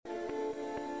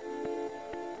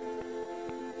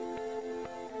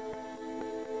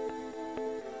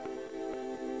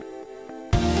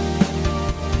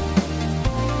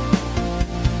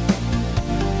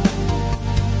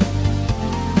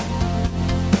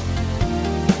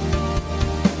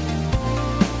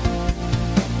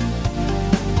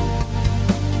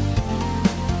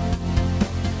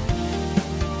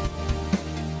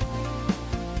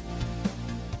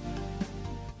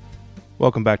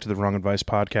Welcome back to the Wrong Advice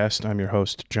Podcast. I'm your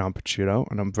host, John Picciuto,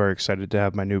 and I'm very excited to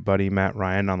have my new buddy, Matt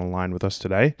Ryan, on the line with us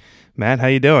today. Matt, how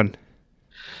you doing?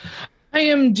 I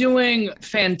am doing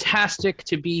fantastic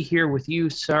to be here with you,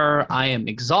 sir. I am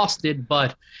exhausted,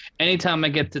 but anytime I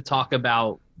get to talk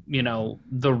about, the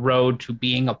road to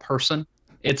being a person,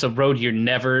 it's a road you're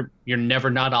never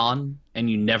not on and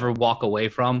you never walk away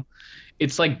from.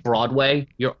 It's like Broadway.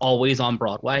 You're always on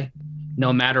Broadway.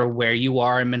 No matter where you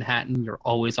are in Manhattan, you're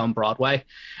always on Broadway.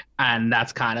 And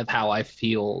that's kind of how I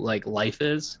feel like life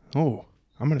is. Oh,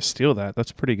 I'm going to steal that.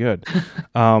 That's pretty good.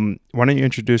 Why don't you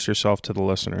introduce yourself to the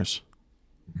listeners?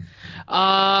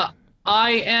 I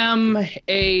am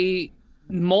a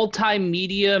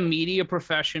multimedia media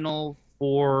professional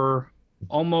for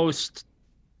almost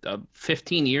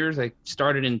 15 years. I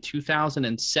started in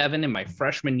 2007 in my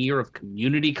freshman year of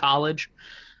community college.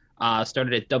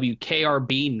 Started at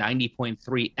WKRB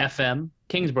 90.3 FM,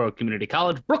 Kingsborough Community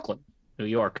College, Brooklyn, New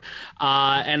York.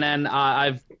 And then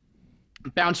I've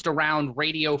bounced around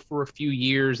radio for a few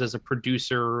years as a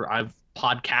producer. I've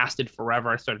podcasted forever.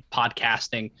 I started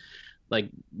podcasting like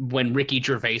when Ricky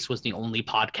Gervais was the only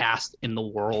podcast in the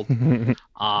world.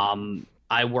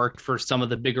 I worked for some of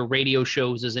the bigger radio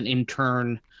shows as an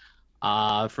intern.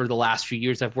 For the last few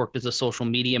years, I've worked as a social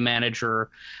media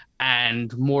manager.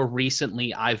 And more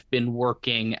recently, I've been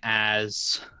working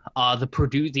as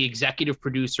the executive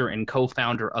producer and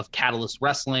co-founder of Catalyst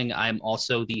Wrestling. I'm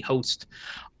also the host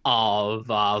of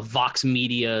Vox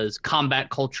Media's Combat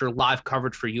Culture live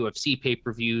coverage for UFC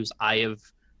pay-per-views. I have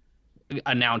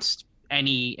announced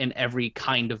any and every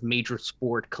kind of major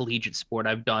sport, collegiate sport.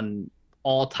 I've done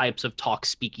all types of talk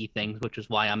speaky things, which is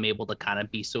why I'm able to kind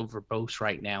of be so verbose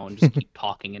right now and just keep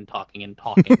talking and talking and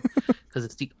talking because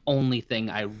it's the only thing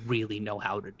I really know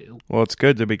how to do. Well, it's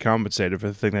good to be compensated for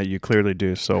the thing that you clearly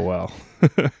do so well.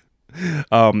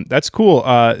 That's cool.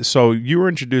 So you were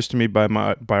introduced to me by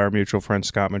our mutual friend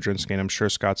Scott Madrinsky, and I'm sure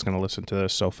Scott's going to listen to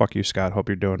this. So fuck you, Scott. Hope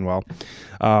you're doing well.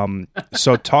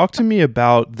 So talk to me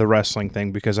about the wrestling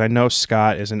thing, because I know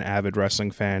Scott is an avid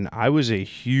wrestling fan. I was a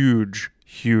huge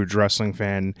wrestling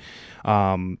fan.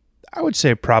 I would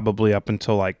say probably up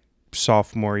until like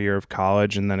sophomore year of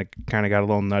college, and then it kind of got a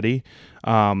little nutty.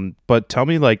 But tell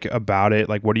me like about it.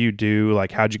 Like, what do you do?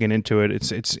 Like, how'd you get into it?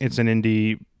 It's an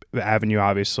indie avenue,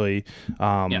 obviously.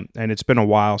 And it's been a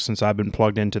while since I've been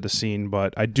plugged into the scene,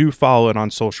 but I do follow it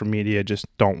on social media, just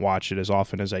don't watch it as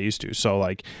often as I used to. So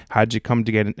like, how'd you come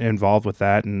to get involved with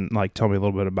that? And like, tell me a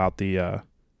little bit about the,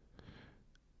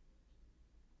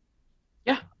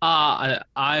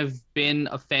 I've been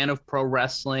a fan of pro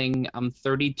wrestling. I'm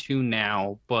 32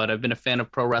 now, but I've been a fan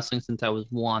of pro wrestling since I was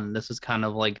one. This is kind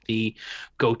of like the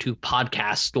go-to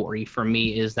podcast story for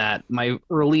me, is that my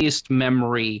earliest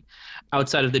memory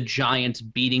outside of the Giants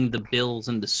beating the Bills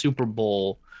in the Super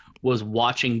Bowl was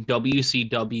watching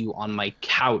WCW on my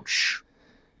couch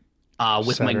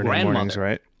with my Saturday grandmother. mornings,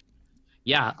 right?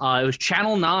 Yeah, it was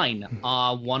Channel 9,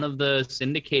 one of the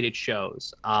syndicated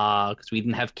shows, because we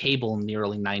didn't have cable in the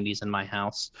early 90s in my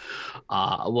house,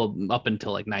 well, up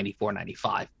until like 94,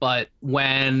 95. But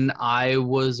when I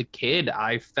was a kid,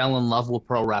 I fell in love with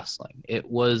pro wrestling. It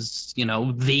was,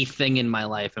 the thing in my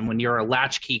life. And when you're a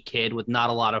latchkey kid with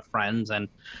not a lot of friends, and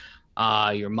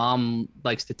your mom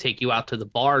likes to take you out to the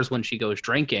bars when she goes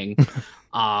drinking,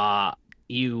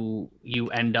 you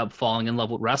end up falling in love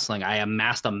with wrestling. I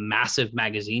amassed a massive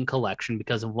magazine collection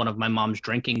because of one of my mom's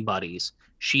drinking buddies.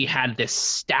 She had this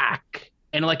stack,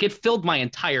 and like it filled my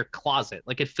entire closet.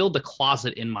 Like it filled the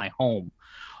closet in my home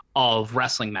of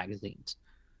wrestling magazines.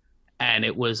 And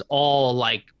it was all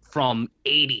like from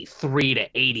 83 to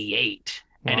 88.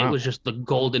 Wow. And it was just the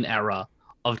golden era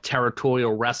of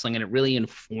territorial wrestling. And it really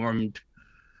informed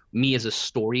me as a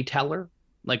storyteller.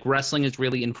 Like wrestling has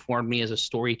really informed me as a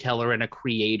storyteller and a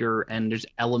creator, and there's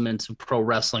elements of pro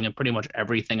wrestling in pretty much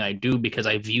everything I do because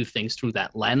I view things through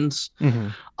that lens.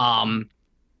 Mm-hmm.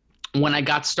 When I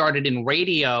got started in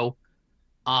radio,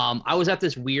 I was at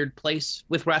this weird place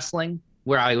with wrestling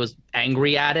where I was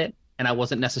angry at it and I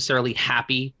wasn't necessarily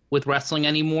happy with wrestling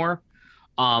anymore.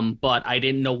 But I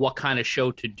didn't know what kind of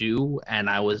show to do, and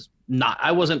I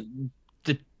wasn't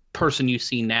the person you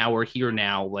see now or hear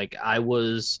now. Like I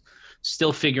was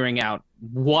still figuring out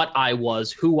what I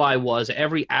was, who I was,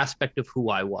 every aspect of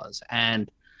who I was. And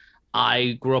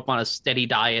I grew up on a steady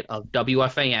diet of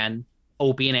WFAN,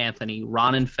 Opie and Anthony,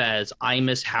 Ron and Fez,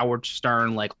 Imus, Howard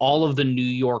Stern, like all of the New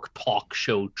York talk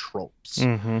show tropes.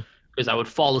 Mm-hmm. Because I would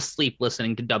fall asleep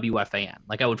listening to WFAN.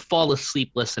 Like I would fall asleep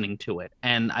listening to it.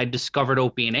 And I discovered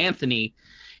Opie and Anthony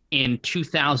in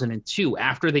 2002.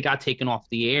 After they got taken off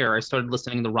the air, I started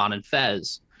listening to Ron and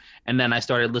Fez. And then I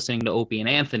started listening to Opie and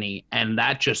Anthony, and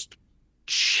that just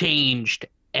changed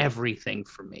everything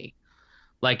for me.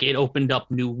 Like it opened up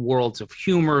new worlds of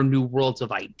humor, new worlds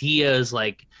of ideas.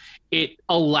 Like it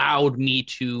allowed me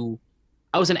to,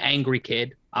 I was an angry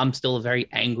kid. I'm still a very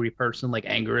angry person. Like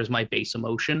anger is my base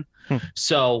emotion. Hmm.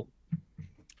 So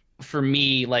for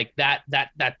me, like that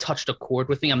touched a chord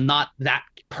with me. I'm not that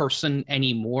person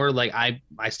anymore. Like I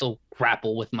still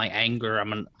grapple with my anger.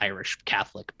 I'm an Irish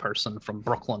Catholic person from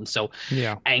Brooklyn, so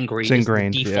Yeah. angry It's is the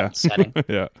ingrained. default Yeah. setting.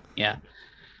 Yeah. Yeah.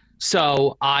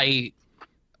 So I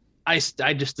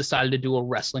just decided to do a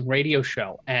wrestling radio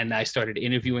show, and I started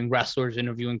interviewing wrestlers,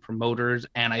 interviewing promoters,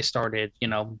 and I started,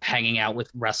 hanging out with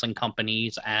wrestling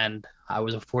companies, and I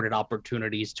was afforded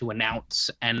opportunities to announce.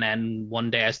 And then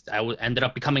one day ended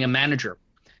up becoming a manager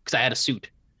because I had a suit.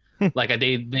 Like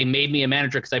they made me a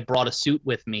manager because I brought a suit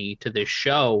with me to this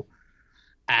show.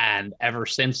 And ever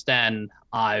since then,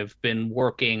 I've been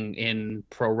working in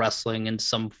pro wrestling in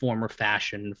some form or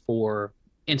fashion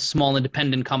in small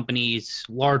independent companies,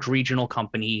 large regional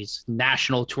companies,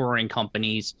 national touring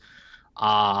companies,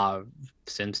 uh,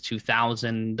 since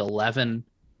 2011.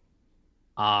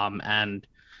 And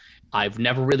I've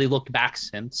never really looked back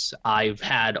since. I've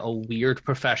had a weird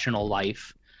professional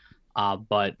life,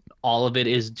 but all of it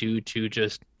is due to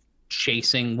just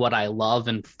chasing what I love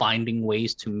and finding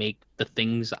ways to make the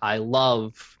things I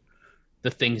love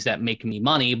the things that make me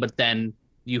money. But then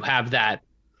you have that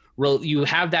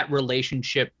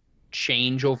relationship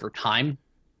change over time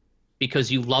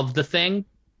because you love the thing,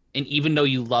 and even though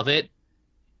you love it,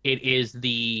 it is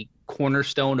the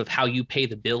cornerstone of how you pay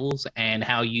the bills and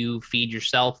how you feed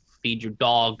yourself, feed your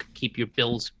dog, keep your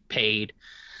bills paid.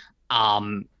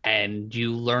 And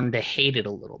you learn to hate it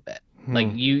a little bit. Like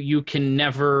you can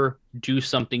never do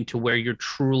something to where you're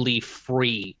truly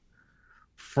free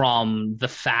from the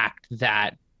fact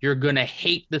that you're gonna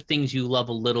hate the things you love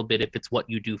a little bit if it's what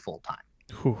you do full time.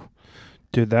 Whew.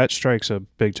 Dude, that strikes a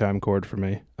big time chord for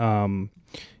me.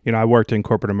 I worked in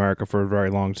corporate America for a very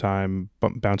long time,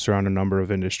 bounced around a number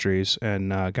of industries,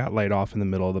 and got laid off in the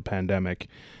middle of the pandemic,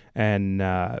 and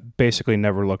basically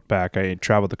never looked back. I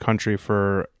traveled the country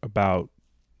for about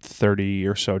 30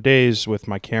 or so days with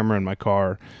my camera in my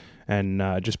car, and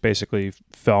just basically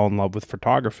fell in love with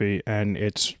photography, and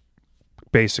it's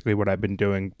basically what I've been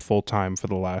doing full time for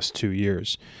the last 2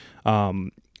 years.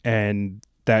 And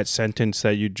that sentence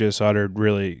that you just uttered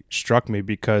really struck me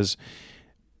because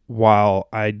while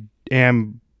I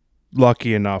am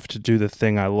lucky enough to do the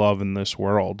thing I love in this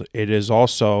world, it is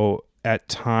also at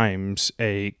times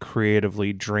a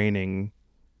creatively draining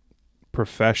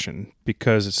profession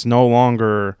because it's no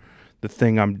longer the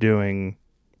thing I'm doing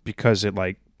because it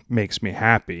like makes me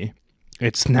happy.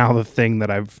 It's now the thing that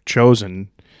I've chosen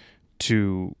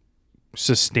to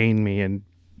sustain me and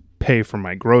pay for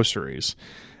my groceries.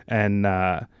 And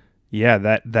that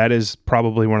is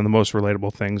probably one of the most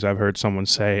relatable things I've heard someone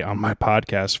say on my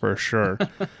podcast for sure.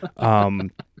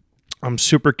 I'm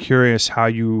super curious how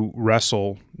you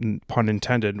wrestle, pun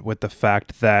intended, with the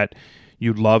fact that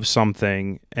you love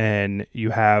something and you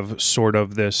have sort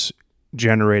of this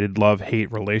generated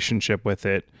love-hate relationship with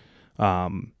it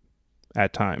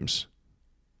at times.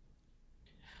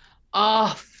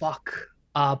 Fuck.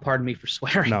 Pardon me for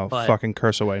swearing. No, but, fucking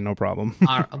curse away, no problem.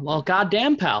 well,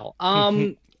 goddamn, pal.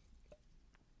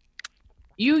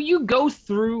 You go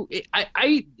through it.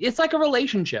 It's like a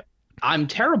relationship. I'm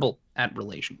terrible at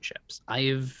relationships.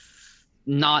 I'm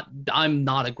not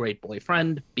a great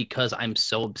boyfriend because I'm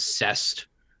so obsessed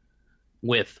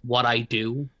with what I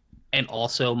do. And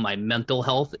also my mental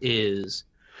health is,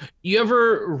 you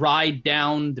ever ride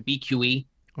down the BQE?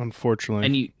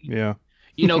 Unfortunately.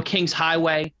 And King's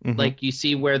Highway, like you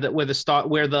see where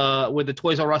the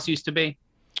Toys R Us used to be.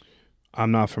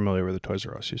 I'm not familiar where the Toys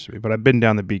R Us used to be, but I've been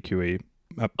down the BQE.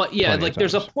 But yeah, like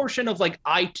there's a portion of like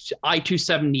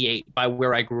I-278 by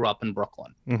where I grew up in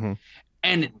Brooklyn,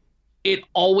 and it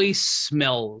always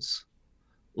smells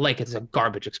like it's a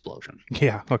garbage explosion.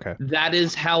 Yeah. Okay. That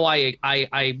is how I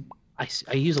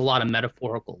use a lot of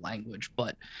metaphorical language,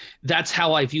 but that's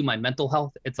how I view my mental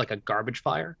health. It's like a garbage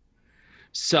fire.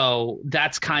 So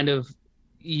that's kind of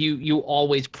you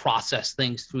always process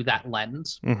things through that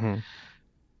lens,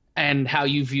 and how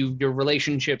you view your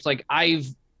relationships. Like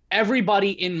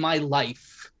everybody in my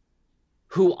life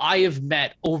who I have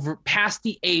met over past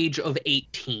the age of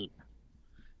 18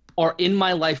 are in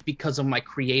my life because of my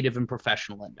creative and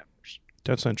professional endeavors.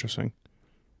 That's interesting.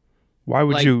 Why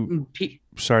would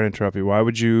sorry to interrupt you. Why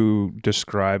would you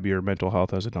describe your mental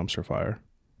health as a dumpster fire?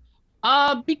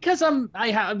 Because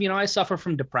I suffer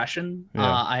from depression. Yeah.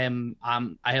 I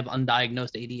have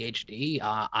undiagnosed ADHD.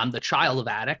 I'm the child of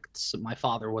addicts. My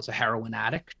father was a heroin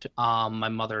addict. My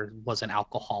mother was an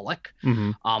alcoholic.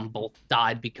 Mm-hmm. Both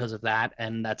died because of that,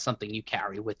 and that's something you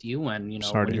carry with you. And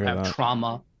Sorry to when you hear have that.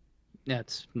 trauma,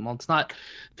 it's not.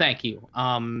 Thank you.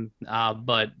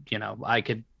 But I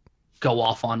could go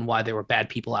off on why there were bad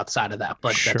people outside of that,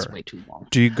 but that's Sure. way too long.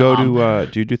 Do you go Um,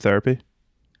 to do you do therapy?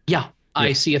 yeah, Yeah.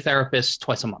 I see a therapist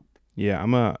twice a month. Yeah,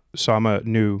 I'm a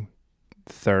new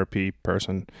therapy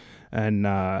person, and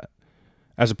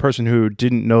as a person who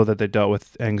didn't know that they dealt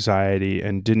with anxiety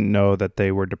and didn't know that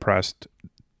they were depressed,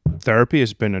 therapy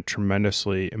has been a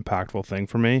tremendously impactful thing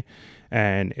for me,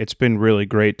 and it's been really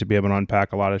great to be able to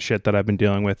unpack a lot of shit that I've been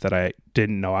dealing with that I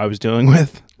didn't know I was dealing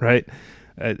with. Right,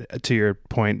 to your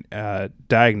point,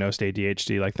 diagnosed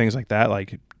ADHD, like things like that,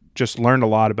 like just learned a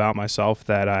lot about myself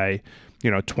that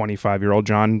 25-year-old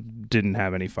John didn't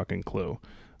have any fucking clue.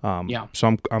 Yeah.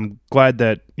 So I'm glad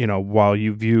that while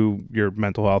you view your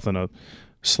mental health in a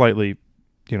slightly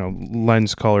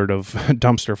lens colored of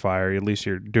dumpster fire, at least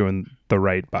you're doing the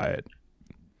right by it.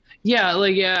 Yeah,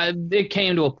 it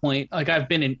came to a point. Like I've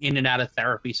been in and out of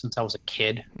therapy since I was a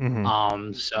kid.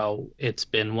 Mm-hmm. So it's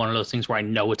been one of those things where I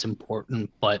know it's important,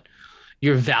 but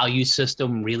your value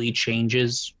system really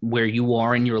changes where you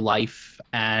are in your life.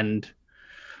 And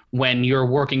when you're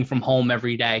working from home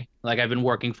every day, like I've been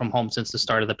working from home since the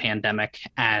start of the pandemic,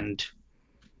 and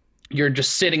you're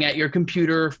just sitting at your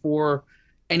computer for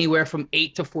anywhere from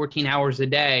 8 to 14 hours a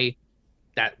day,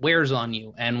 that wears on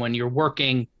you. And when you're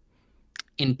working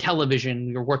in television,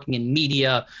 you're working in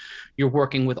media, you're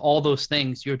working with all those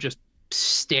things, you're just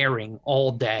staring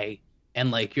all day,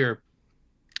 and like you're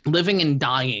living and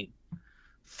dying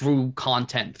through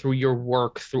content, through your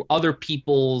work, through other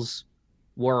people's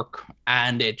work,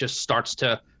 and it just starts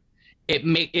to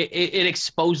it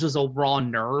exposes a raw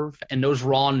nerve, and those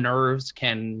raw nerves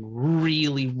can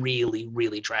really, really,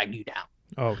 really drag you down.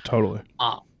 Oh, totally.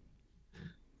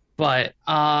 But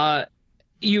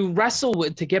you wrestle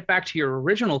with, to get back to your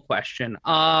original question,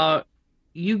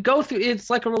 you go through, it's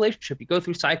like a relationship. You go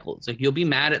through cycles. Like you'll be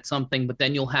mad at something, but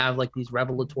then you'll have like these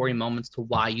revelatory moments to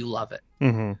why you love it.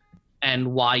 Mm-hmm.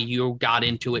 And why you got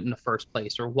into it in the first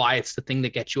place, or why it's the thing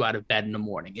that gets you out of bed in the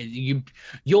morning.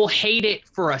 You'll hate it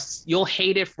for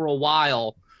a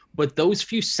while, but those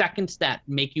few seconds that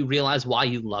make you realize why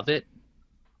you love it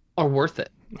are worth it.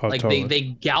 Oh, like totally. they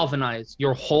galvanize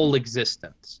your whole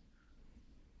existence.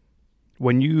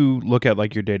 When you look at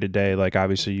like your day to day, like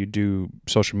obviously you do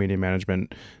social media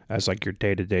management as like your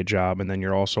day to day job, and then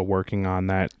you're also working on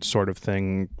that sort of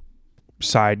thing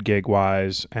side gig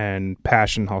wise and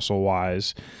passion hustle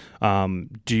wise.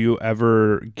 Do you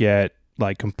ever get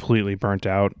like completely burnt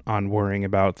out on worrying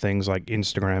about things like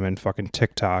Instagram and fucking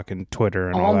TikTok and Twitter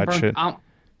and all that shit?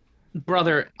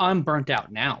 Brother, I'm burnt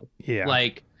out now. Yeah.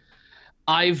 Like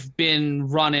I've been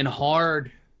running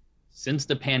hard since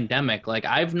the pandemic. Like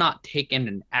I've not taken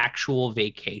an actual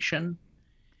vacation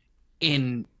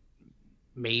in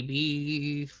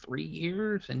maybe 3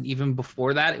 years, and even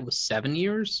before that it was 7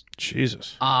 years.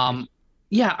 Jesus.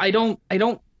 Yeah, I don't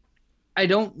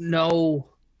know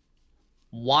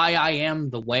why I am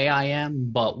the way I am,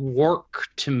 but work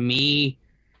to me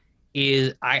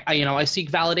is I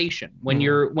seek validation. When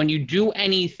you do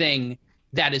anything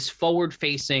that is forward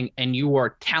facing and you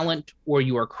are talent or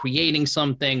you are creating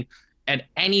something at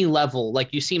any level,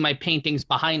 like you see my paintings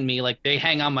behind me, like they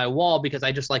hang on my wall because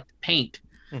I just like to paint.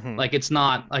 Mm-hmm. Like it's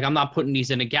not like I'm not putting these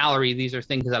in a gallery. These are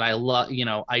things that I love,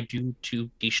 I do to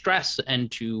de-stress and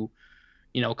to,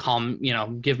 calm,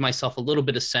 give myself a little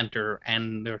bit of center.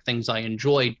 And there are things I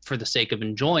enjoy for the sake of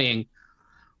enjoying.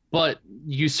 But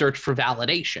you search for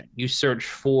validation. You search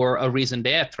for a raison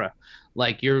d'etre.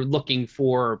 Like you're looking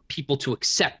for people to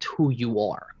accept who you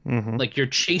are. Mm-hmm. Like you're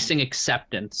chasing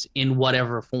acceptance in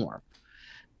whatever form.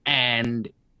 And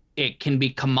it can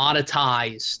be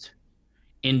commoditized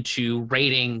into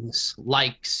ratings,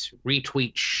 likes,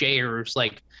 retweets, shares.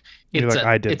 Like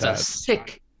it's a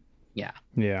sick. Yeah.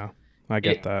 Yeah. I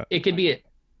get that. It could be it.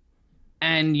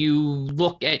 And you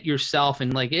look at yourself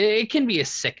and like it can be a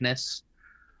sickness.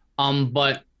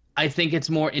 But I think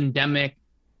it's more endemic,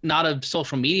 not of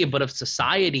social media, but of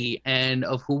society and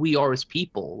of who we are as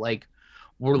people. Like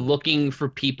we're looking for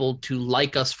people to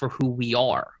like us for who we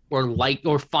are,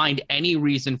 or find any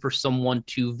reason for someone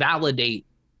to validate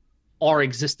our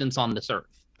existence on this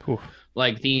earth. Oof.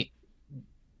 Like the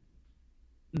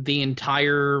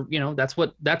entire, that's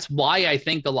why I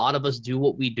think a lot of us do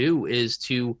what we do, is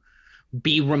to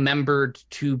be remembered,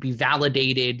 to be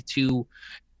validated, to,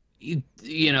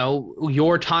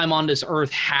 your time on this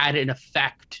earth had an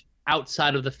effect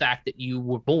outside of the fact that you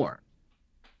were born.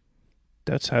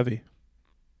 That's heavy.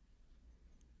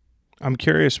 I'm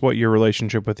curious what your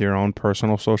relationship with your own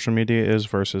personal social media is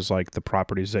versus like the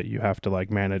properties that you have to like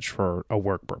manage for a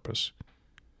work purpose.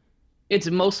 It's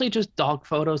mostly just dog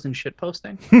photos and shit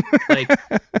posting, like,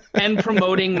 and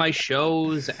promoting my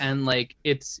shows. And like,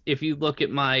 it's, if you look at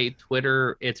my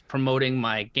Twitter, it's promoting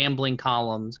my gambling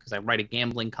columns, because I write a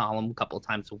gambling column a couple of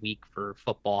times a week for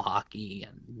football, hockey,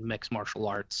 and mixed martial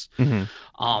arts.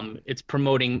 It's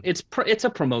promoting, it's a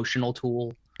promotional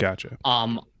tool. Gotcha.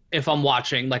 If I'm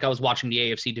watching, like I was watching the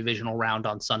AFC divisional round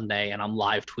on Sunday, and I'm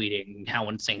live tweeting how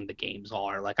insane the games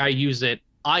are. Like I use it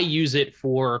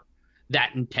for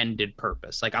that intended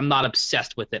purpose. Like I'm not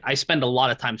obsessed with it. I spend a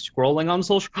lot of time scrolling on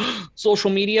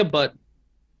social media, but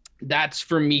that's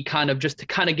for me kind of just to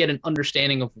kind of get an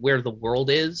understanding of where the world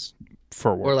is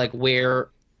for work. Or like where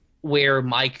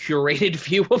my curated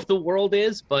view of the world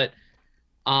is. But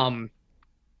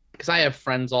because I have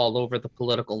friends all over the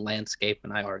political landscape,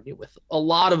 and I argue with a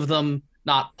lot of them,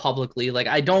 not publicly. Like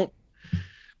I don't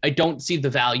see the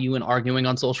value in arguing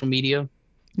on social media.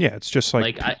 Yeah, it's just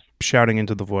like shouting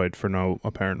into the void for no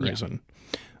apparent reason.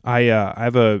 I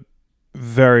have a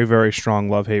very, very strong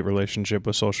love-hate relationship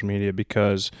with social media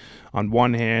because on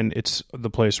one hand, it's the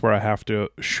place where I have to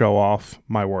show off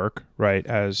my work, right?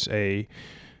 As a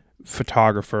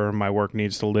photographer, my work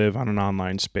needs to live on an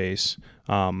online space.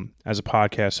 As a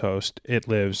podcast host, it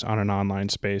lives on an online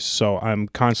space. So I'm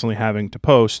constantly having to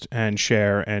post and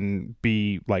share and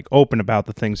be like open about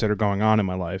the things that are going on in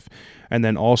my life. And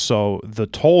then also the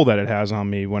toll that it has on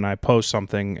me when I post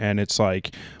something and it's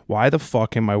like, why the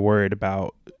fuck am I worried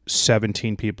about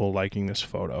 17 people liking this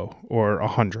photo or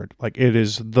 100? Like, it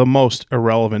is the most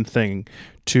irrelevant thing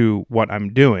to what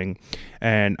I'm doing.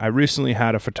 And I recently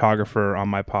had a photographer on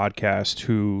my podcast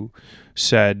who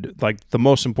said, like, the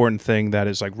most important thing that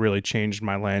has like really changed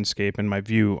my landscape and my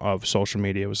view of social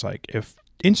media was like, if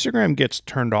Instagram gets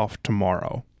turned off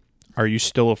tomorrow, are you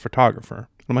still a photographer?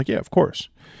 I'm like, yeah, of course.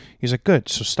 He's like, good.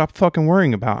 So stop fucking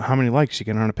worrying about how many likes you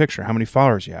get on a picture, how many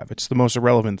followers you have. It's the most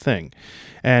irrelevant thing.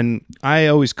 And I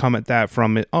always come at that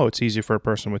from it. Oh, it's easy for a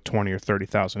person with 20 or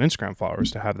 30,000 Instagram followers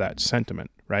to have that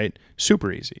sentiment, right?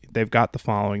 Super easy. They've got the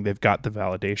following. They've got the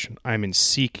validation. I'm in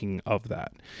seeking of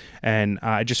that. And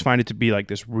I just find it to be like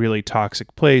this really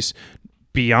toxic place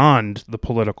beyond the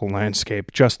political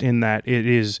landscape, just in that it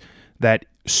is that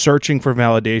searching for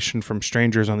validation from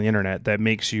strangers on the internet that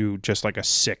makes you just like a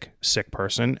sick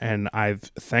person. And I've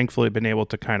thankfully been able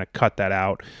to kind of cut that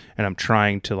out, and I'm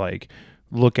trying to like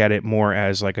look at it more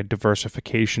as like a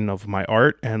diversification of my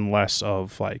art and less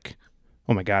of like,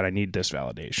 oh my God, I need this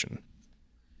validation.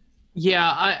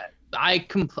 Yeah, I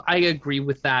agree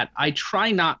with that. I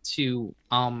try not to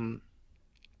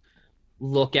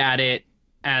look at it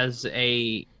as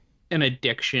an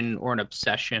addiction or an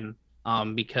obsession.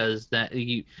 Because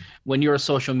when you're a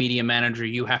social media manager,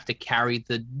 you have to carry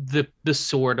the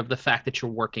sword of the fact that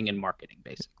you're working in marketing,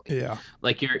 basically. Yeah.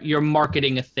 Like you're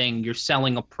marketing a thing, you're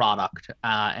selling a product,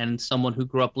 and someone who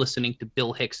grew up listening to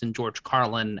Bill Hicks and George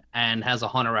Carlin and has a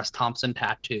Hunter S. Thompson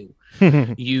tattoo,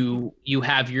 you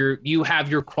have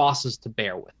your crosses to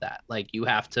bear with that. Like you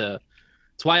have to.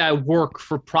 It's why I work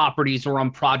for properties or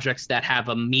on projects that have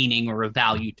a meaning or a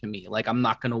value to me. Like I'm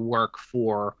not going to work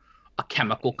for a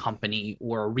chemical company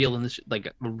or a real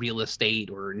estate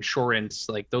or insurance.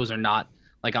 Like those are not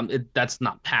like that's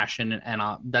not passion, and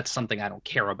that's something I don't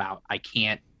care about. I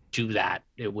can't do that.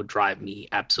 It would drive me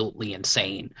absolutely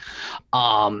insane.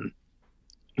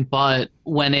 But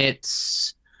when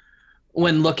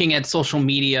looking at social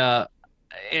media,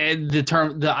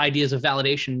 the ideas of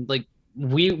validation, like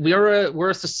we're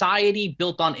a society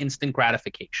built on instant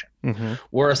gratification. Mm-hmm.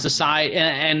 We're a society,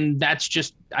 and that's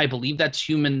just, I believe that's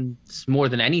humans more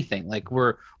than anything. Like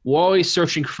we're always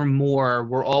searching for more.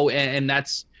 And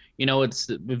that's, it's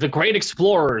the great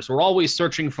explorers. We're always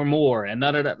searching for more, and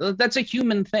that's a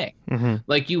human thing. Mm-hmm.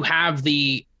 Like you have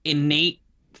the innate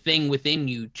thing within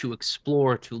you to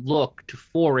explore, to look, to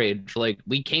forage. Like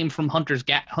we came from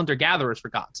hunter-gatherers, for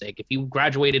God's sake. If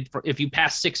you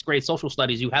passed 6th grade social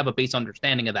studies, you have a base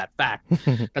understanding of that fact.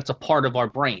 That's a part of our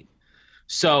brain.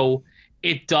 So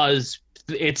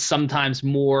it's sometimes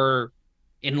more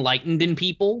enlightened in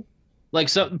people. Like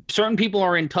certain people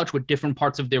are in touch with different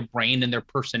parts of their brain and their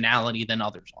personality than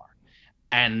others are.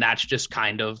 And that's just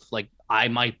kind of like, I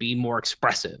might be more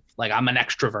expressive. Like I'm an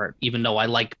extrovert, even though I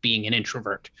like being an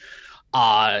introvert.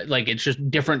 Like it's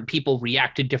just different people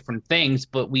react to different things,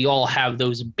 but we all have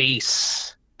those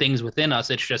base things within us.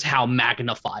 It's just how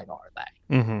magnified are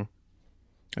they? Mm-hmm.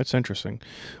 That's interesting.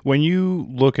 When you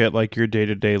look at like your day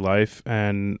to day life,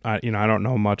 and I don't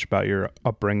know much about your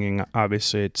upbringing.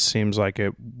 Obviously, it seems like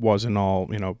it wasn't all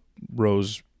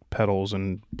rose petals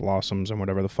and blossoms and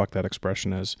whatever the fuck that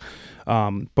expression is.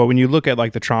 But when you look at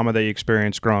like the trauma that you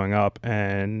experienced growing up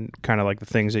and kind of like the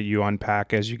things that you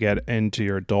unpack as you get into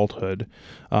your adulthood,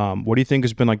 what do you think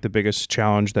has been like the biggest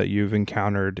challenge that you've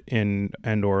encountered in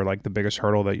and or like the biggest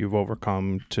hurdle that you've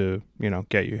overcome to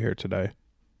get you here today?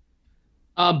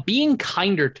 Being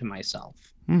kinder to myself.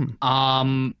 Hmm.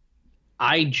 Um,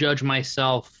 I judge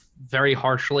myself very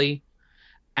harshly,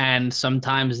 and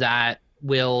sometimes that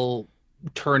will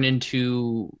turn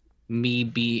into me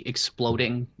be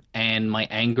exploding and my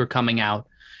anger coming out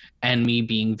and me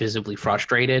being visibly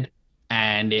frustrated.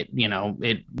 And it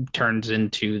turns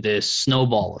into this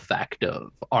snowball effect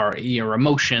of your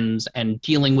emotions and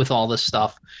dealing with all this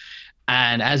stuff.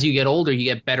 And as you get older, you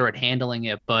get better at handling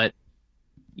it, but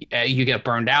you get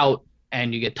burned out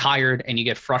and you get tired and you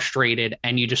get frustrated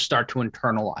and you just start to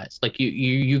internalize. Like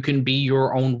you can be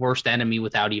your own worst enemy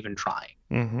without even trying.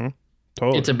 Mm-hmm. It's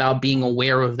Totally. about being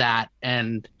aware of that.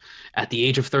 And at the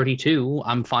age of 32,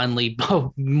 I'm finally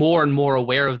more and more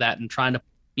aware of that and trying to,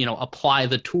 apply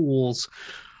the tools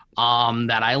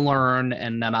that I learn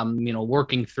and that I'm,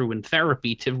 working through in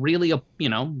therapy to really,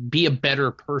 be a better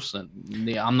person.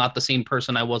 Yeah, I'm not the same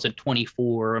person I was at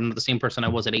 24. I'm not the same person I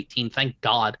was at 18. Thank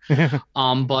God.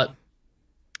 But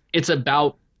it's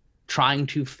about trying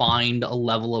to find a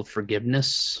level of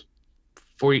forgiveness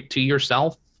to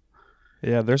yourself.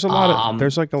 Yeah, Um,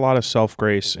 there's like a lot of self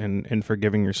grace in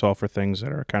forgiving yourself for things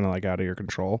that are kind of like out of your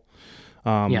control.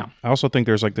 yeah. I also think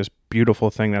there's like this beautiful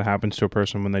thing that happens to a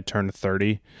person when they turn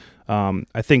 30.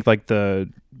 I think like the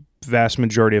vast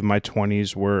majority of my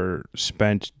 20s were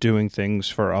spent doing things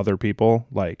for other people,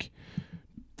 like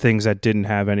things that didn't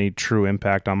have any true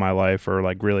impact on my life or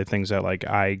like really things that like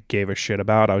I gave a shit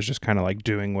about. I was just kind of like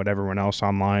doing what everyone else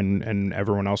online and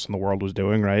everyone else in the world was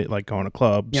doing, right? Like going to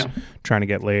clubs, Yeah. trying to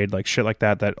get laid, like shit like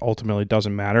that ultimately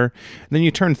doesn't matter. And then you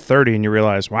turn 30 and you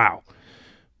realize, wow,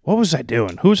 what was I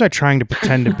doing? Who was I trying to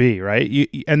pretend to be, right?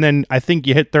 And then I think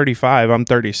you hit 35, I'm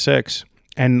 36,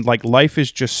 and like life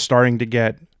is just starting to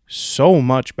get so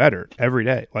much better every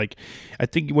day. Like I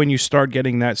think when you start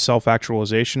getting that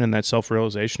self-actualization and that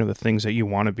self-realization of the things that you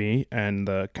want to be and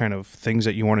the kind of things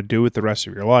that you want to do with the rest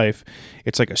of your life,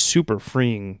 it's like a super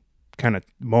freeing kind of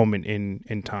moment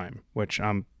in time, which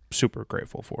I'm super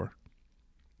grateful for.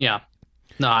 Yeah.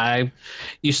 No,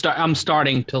 I'm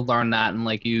starting to learn that, and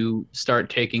like you start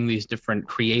taking these different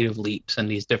creative leaps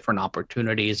and these different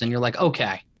opportunities, and you're like,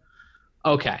 okay,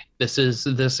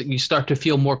 you start to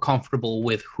feel more comfortable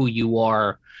with who you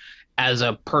are as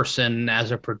a person,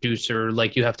 as a producer.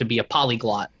 Like you have to be a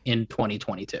polyglot in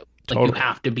 2022. Like you Totally.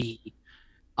 have to be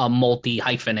a multi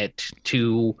hyphenate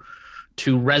to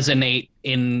resonate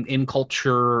in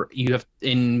culture. You have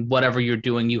in whatever you're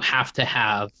doing, you have to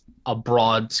have a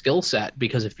broad skill set,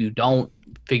 because if you don't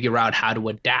figure out how to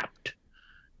adapt,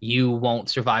 you won't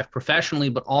survive professionally.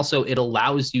 But also it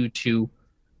allows you to,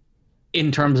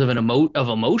 in terms of of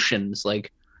emotions,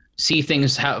 like see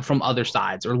things from other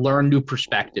sides or learn new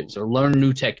perspectives or learn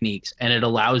new techniques, and it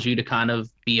allows you to kind of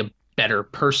be a better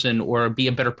person or be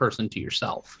a better person to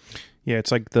yourself. Yeah,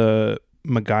 it's like the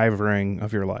MacGyvering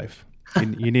of your life.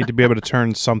 You need to be able to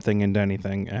turn something into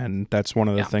anything, and that's one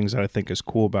of the Yeah. things that I think is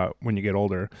cool about when you get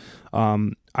older.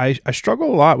 I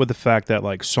struggle a lot with the fact that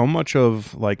like so much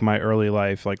of like my early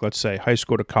life, like let's say high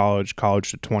school to college,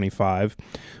 college to 25,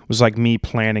 was like me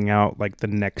planning out like the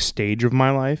next stage of my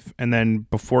life, and then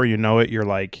before you know it, you're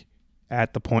like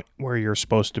at the point where you're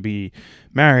supposed to be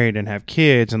married and have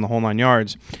kids and the whole nine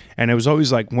yards. And it was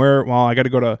always like, well, I got to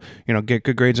go to, get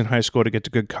good grades in high school to get to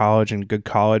good college, and good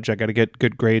college, I got to get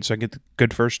good grades so I get the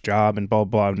good first job and blah,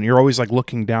 blah. And you're always like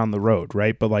looking down the road,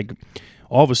 right? But like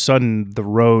all of a sudden the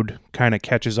road kind of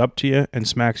catches up to you and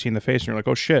smacks you in the face and you're like,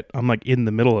 oh shit, I'm like in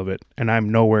the middle of it and I'm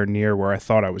nowhere near where I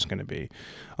thought I was going to be.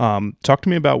 Talk to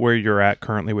me about where you're at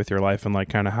currently with your life and like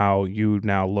kind of how you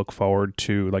now look forward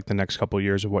to like the next couple of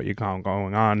years of what you got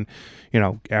going on,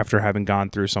 after having gone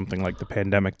through something like the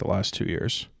pandemic the last 2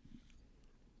 years.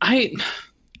 I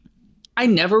I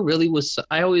never really was.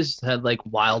 I always had like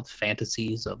wild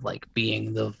fantasies of like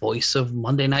being the voice of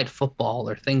Monday Night Football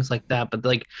or things like that. But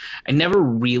like, I never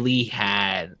really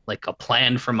had like a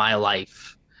plan for my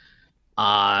life.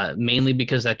 Mainly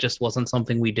because that just wasn't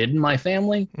something we did in my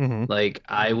family. Mm-hmm. Like,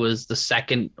 I was the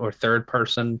second or third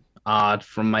person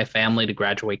from my family to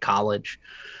graduate college.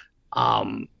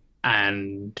 Um,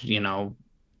 and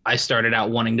I started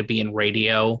out wanting to be in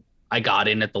radio. I got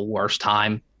in at the worst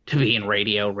time to be in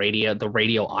radio. The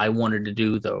radio I wanted to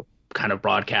do, the kind of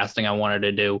broadcasting I wanted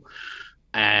to do.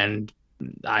 And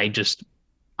I just,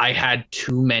 I had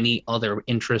too many other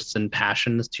interests and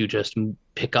passions to just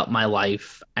pick up my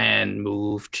life and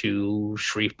move to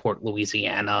Shreveport,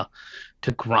 Louisiana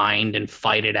to grind and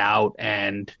fight it out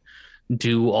and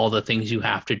do all the things you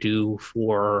have to do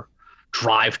for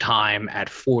drive time at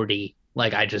 40.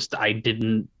 Like I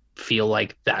didn't feel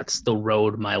like that's the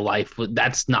road my life would,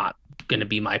 that's not going to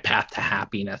be my path to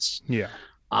happiness. Yeah.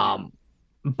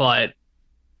 But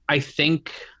I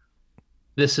think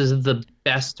this is the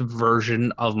best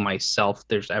version of myself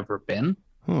there's ever been.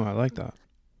 Oh, I like that.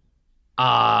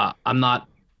 I'm not,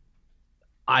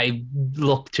 I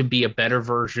look to be a better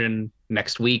version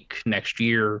next week, next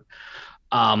year.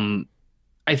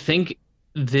 I think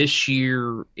this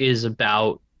year is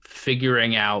about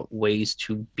figuring out ways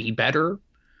to be better,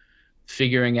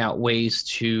 figuring out ways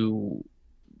to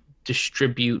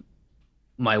distribute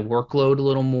my workload a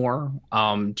little more,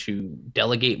 to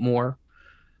delegate more,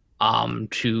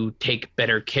 to take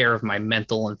better care of my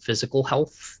mental and physical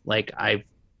health. Like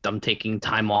I'm taking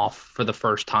time off for the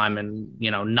first time, and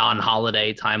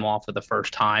non-holiday time off for the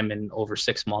first time in over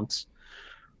 6 months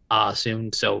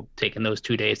soon. So taking those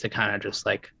 2 days to kind of just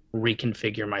like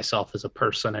reconfigure myself as a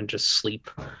person and just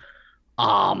sleep.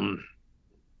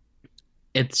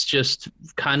 It's just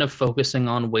kind of focusing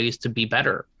on ways to be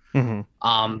better. Be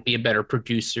a better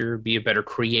producer, be a better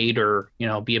creator,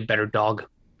 be a better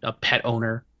a pet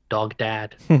owner, dog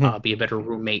dad, be a better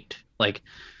roommate. Like,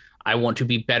 I want to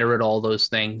be better at all those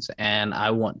things, and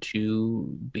I want to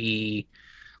be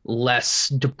less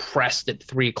depressed at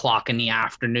 3 o'clock in the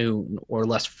afternoon, or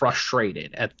less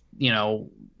frustrated at,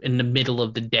 in the middle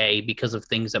of the day because of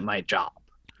things at my job.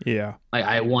 Yeah.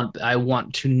 I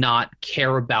want to not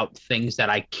care about things that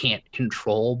I can't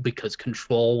control, because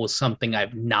control was something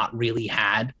I've not really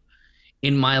had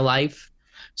in my life.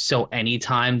 So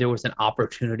anytime there was an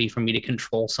opportunity for me to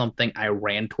control something, I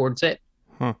ran towards it.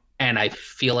 And I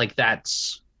feel like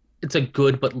it's a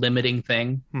good but limiting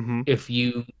thing. If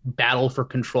you battle for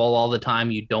control all the time,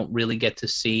 you don't really get to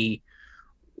see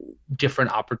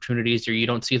different opportunities, or you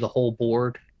don't see the whole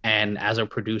board. And as a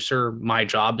producer, my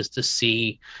job is to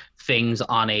see things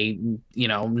on a,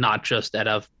 not just at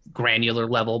a granular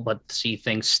level, but see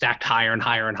things stacked higher and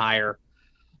higher and higher.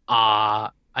 I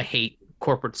hate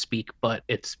corporate speak, but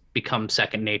it's become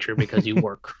second nature because you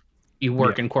work. You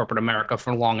work in corporate America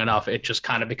for long enough, it just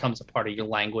kind of becomes a part of your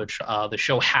language. The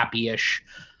show Happy-ish,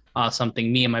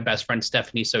 something me and my best friend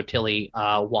Stephanie Sotilli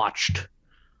watched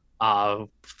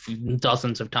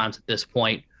dozens of times at this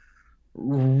point,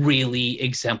 really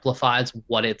exemplifies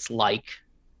what it's like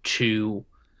to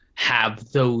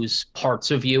have those parts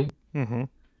of you.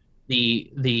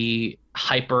 The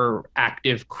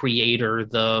hyperactive creator,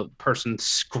 the person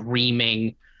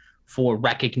screaming for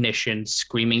recognition,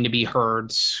 screaming to be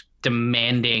heard,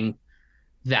 demanding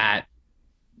that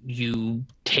you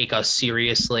take us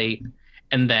seriously,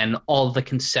 and then all the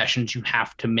concessions you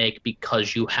have to make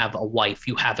because you have a wife,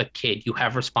 you have a kid, you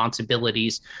have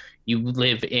responsibilities, you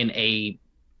live in a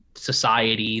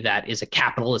society that is a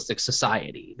capitalistic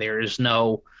society. There is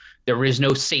no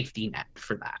safety net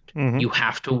for that. You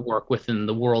have to work within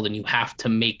the world, and you have to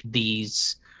make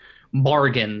these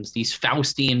bargains, these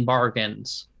Faustian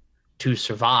bargains, to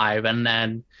survive. And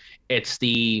then it's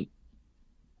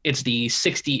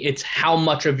how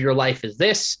much of your life is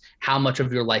this, how much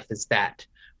of your life is that,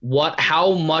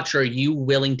 how much are you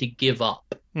willing to give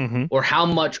up, or how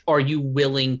much are you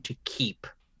willing to keep,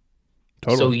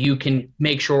 so you can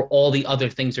make sure all the other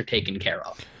things are taken care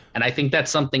of. And I think that's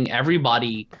something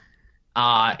everybody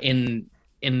in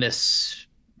this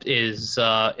is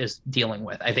dealing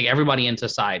with. I think everybody in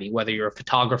society, whether you're a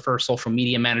photographer, social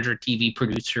media manager, TV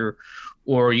producer,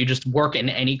 or you just work in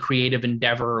any creative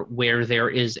endeavor where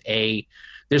there's a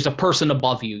person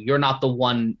above you. You're not the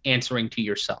one answering to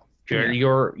yourself.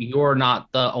 You're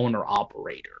not the owner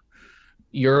operator.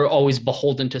 You're always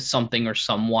beholden to something or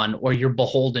someone, or you're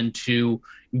beholden to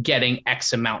getting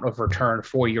X amount of return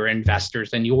for your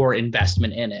investors and your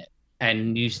investment in it.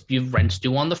 And you rent's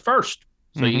due on the first.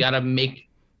 So you got to make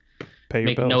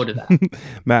note of that.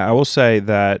 Matt, I will say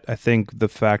that I think the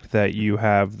fact that you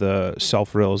have the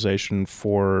self-realization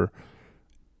for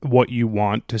what you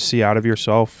want to see out of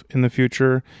yourself in the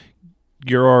future,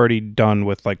 you're already done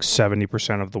with like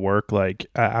 70% of the work. Like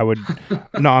I would,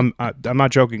 no, I'm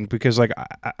not joking, because like,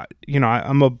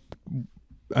 I'm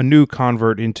a new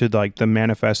convert into like the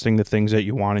manifesting the things that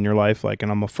you want in your life. Like,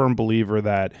 and I'm a firm believer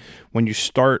that when you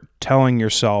start telling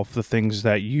yourself the things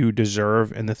that you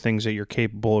deserve and the things that you're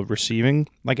capable of receiving,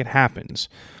 like, it happens.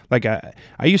 Like I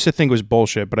used to think it was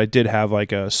bullshit, but I did have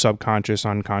like a subconscious,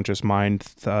 unconscious mind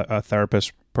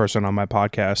therapist person on my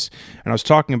podcast, and I was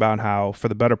talking about how for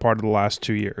the better part of the last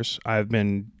 2 years, I've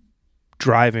been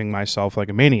driving myself like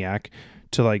a maniac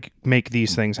to like make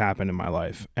these things happen in my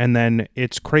life. And then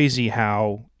it's crazy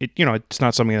how it's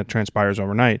not something that transpires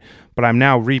overnight, but I'm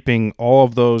now reaping all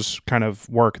of those kind of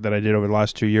work that I did over the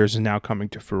last 2 years is now coming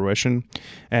to fruition.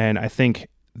 And I think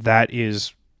that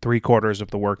is 3/4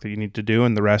 of the work that you need to do.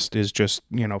 And the rest is just,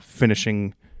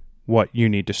 finishing what you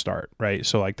need to start, right?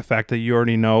 So like the fact that you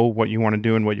already know what you want to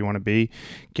do and what you want to be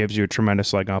gives you a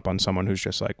tremendous leg up on someone who's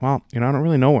just like, well, I don't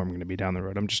really know where I'm going to be down the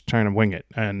road. I'm just trying to wing it.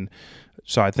 And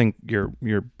so I think you're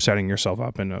setting yourself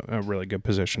up in a really good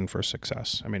position for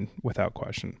success. I mean, without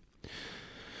question.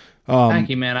 Thank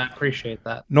you, man. I appreciate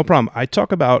that. No problem. I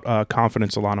talk about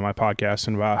confidence a lot on my podcast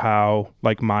and about how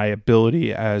like my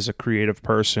ability as a creative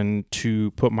person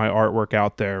to put my artwork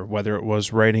out there, whether it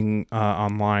was writing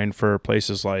online for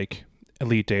places like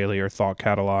Elite Daily or Thought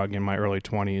Catalog in my early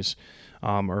 20s,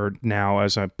 or now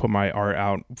as I put my art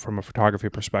out from a photography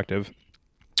perspective,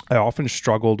 I often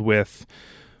struggled with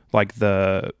like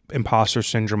the imposter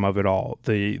syndrome of it all,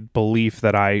 the belief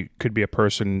that I could be a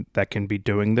person that can be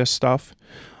doing this stuff.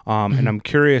 And I'm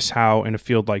curious how in a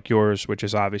field like yours, which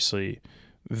is obviously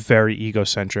very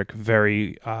egocentric,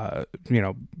 very,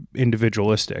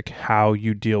 individualistic, how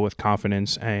you deal with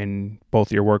confidence in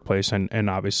both your workplace and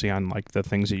obviously on like the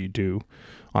things that you do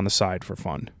on the side for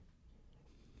fun.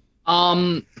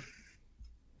 I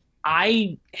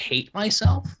hate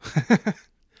myself.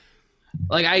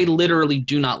 Like, I literally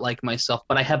do not like myself,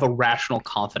 but I have a rational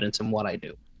confidence in what I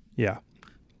do. Yeah.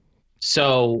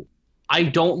 So I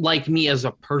don't like me as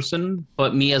a person,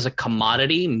 but me as a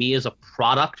commodity, me as a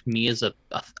product, me as a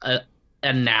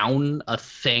noun, a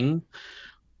thing,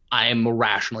 I'm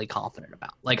rationally confident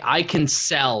about. Like, I can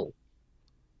sell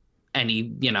any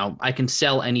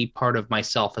part of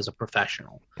myself as a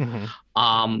professional.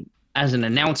 Mm-hmm. As an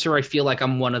announcer, I feel like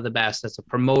I'm one of the best. As a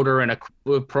promoter and a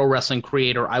pro wrestling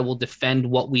creator, I will defend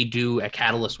what we do at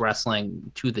Catalyst Wrestling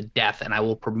to the death, and I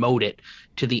will promote it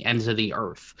to the ends of the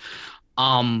earth.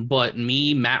 But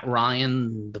me, Matt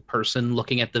Ryan, the person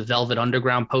looking at the Velvet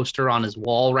Underground poster on his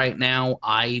wall right now,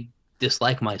 I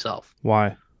dislike myself.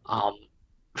 Why?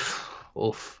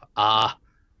 Oof. I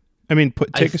mean,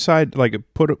 put aside like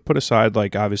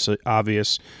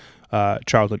obvious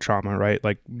childhood trauma, right?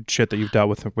 Like shit that you've dealt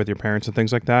with your parents and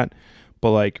things like that.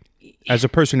 But like, as a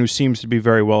person who seems to be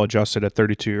very well adjusted at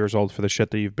 32 years old for the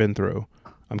shit that you've been through,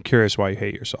 I'm curious why you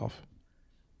hate yourself.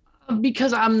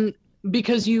 Because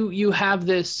you have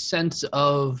this sense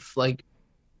of like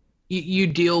you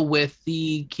deal with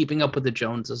the keeping up with the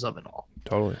Joneses of it all.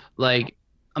 Totally. Like,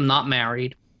 I'm not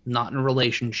married, not in a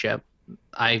relationship.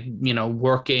 I'm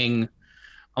working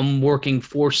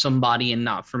for somebody and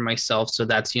not for myself. So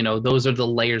that's, those are the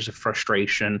layers of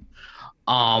frustration.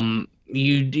 And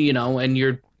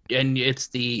it's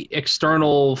the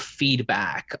external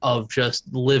feedback of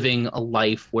just living a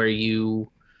life where you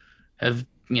have,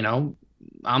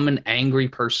 I'm an angry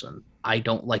person. I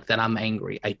don't like that I'm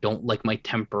angry. I don't like my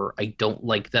temper. I don't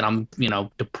like that I'm,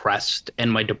 depressed.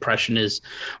 And my depression is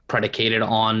predicated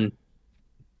on,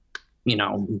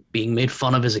 being made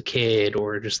fun of as a kid,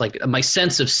 or just like my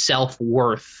sense of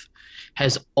self-worth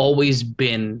has always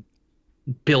been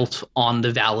built on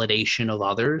the validation of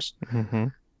others. Mm-hmm.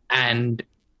 And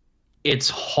it's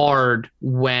hard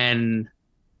when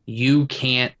you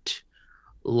can't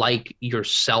like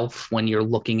yourself when you're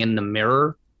looking in the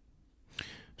mirror.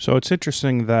 So it's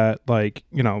interesting that, like,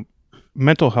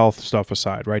 mental health stuff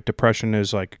aside, right? Depression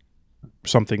is like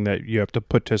something that you have to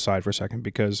put to aside for a second,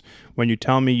 because when you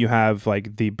tell me you have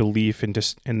like the belief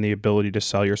in the ability to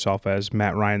sell yourself as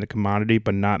Matt Ryan the commodity,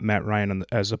 but not Matt Ryan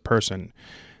as a person,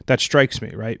 that strikes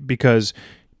me, right? Because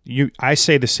I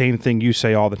say the same thing you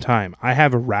say all the time. I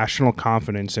have a rational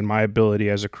confidence in my ability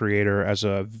as a creator, as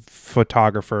a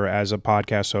photographer, as a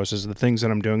podcast host, as the things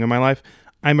that I'm doing in my life.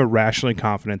 I'm irrationally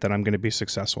confident that I'm going to be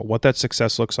successful. What that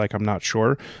success looks like, I'm not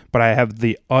sure, but I have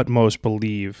the utmost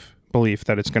belief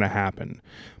that it's going to happen.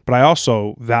 But I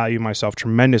also value myself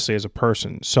tremendously as a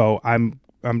person. So I'm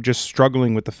just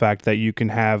struggling with the fact that you can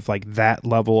have like that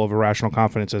level of irrational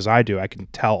confidence as I do. I can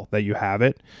tell that you have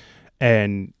it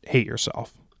and hate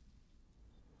yourself.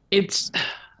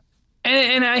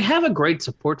 And I have a great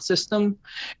support system.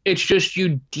 It's just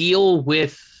you deal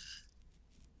with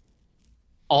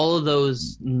all of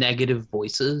those negative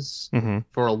voices mm-hmm.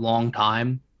 for a long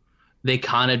time. They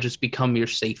kind of just become your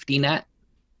safety net.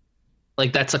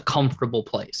 Like, that's a comfortable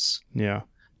place. Yeah.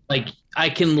 Like, I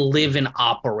can live and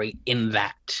operate in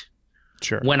that.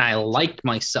 Sure. When I like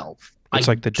myself. It's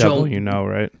like the devil,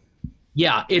 right?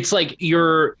 Yeah. It's like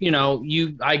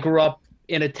I grew up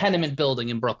in a tenement building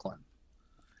in Brooklyn.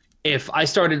 if I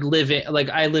started living, like,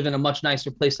 I live in a much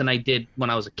nicer place than I did when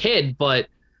I was a kid, but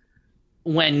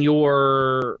when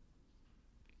you're,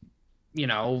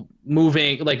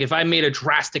 moving, like if I made a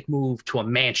drastic move to a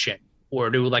mansion or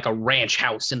to like a ranch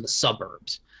house in the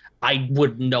suburbs, I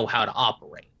wouldn't know how to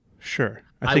operate. Sure.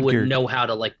 I wouldn't know how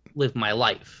to like live my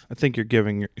life. I think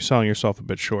you're selling yourself a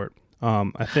bit short.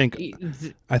 I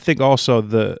think also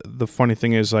the funny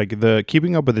thing is, like, the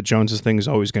keeping up with the Joneses thing is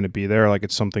always going to be there. Like,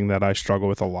 it's something that I struggle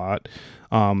with a lot.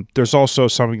 There's also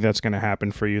something that's going to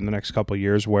happen for you in the next couple of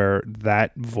years where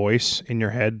that voice in your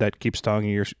head that keeps telling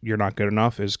you you're not good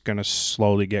enough is going to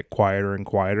slowly get quieter and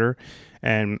quieter.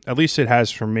 And at least it has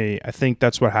for me. I think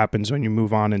that's what happens when you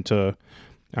move on into,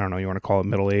 I don't know, you want to call it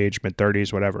middle age,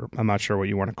 mid-30s, whatever. I'm not sure what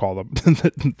you want to call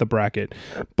the bracket.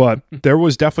 But there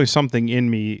was definitely something in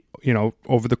me,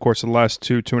 over the course of the last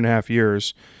 2.5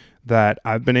 years that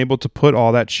I've been able to put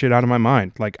all that shit out of my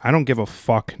mind. Like, I don't give a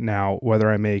fuck now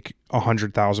whether I make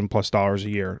 $100,000+ a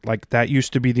year. Like, that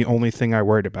used to be the only thing I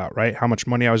worried about, right? How much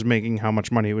money I was making, how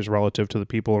much money it was relative to the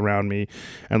people around me,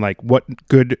 and like what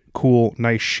good, cool,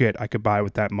 nice shit I could buy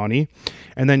with that money.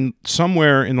 And then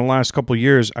somewhere in the last couple of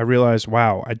years, I realized,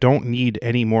 wow, I don't need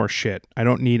any more shit. I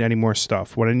don't need any more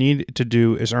stuff. What I need to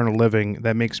do is earn a living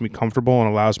that makes me comfortable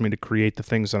and allows me to create the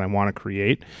things that I want to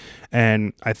create.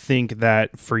 And I think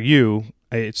that for you,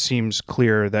 it seems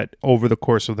clear that over the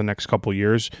course of the next couple of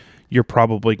years, you're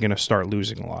probably going to start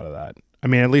losing a lot of that. I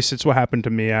mean, at least it's what happened to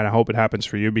me, and I hope it happens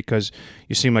for you, because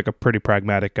you seem like a pretty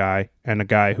pragmatic guy and a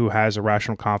guy who has a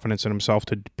rational confidence in himself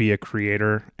to be a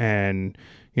creator and,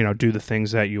 do the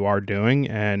things that you are doing.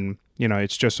 And,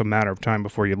 it's just a matter of time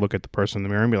before you look at the person in the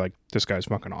mirror and be like, this guy's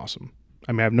fucking awesome.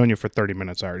 I mean, I've known you for 30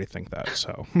 minutes. I already think that,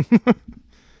 so.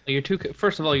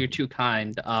 First of all, you're too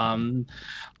kind.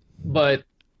 But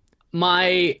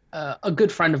a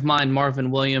good friend of mine,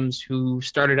 Marvin Williams, who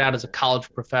started out as a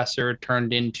college professor,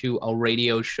 turned into a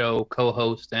radio show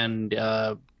co-host, and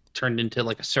turned into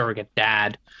like a surrogate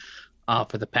dad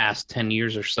for the past 10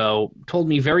 years or so, told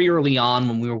me very early on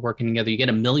when we were working together, you get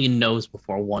a million no's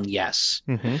before one yes.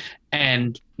 Mm-hmm.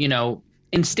 And,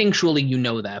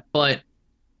 instinctually, that. But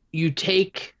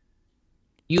if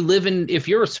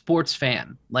you're a sports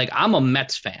fan, like I'm a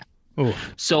Mets fan. Ooh.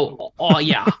 So,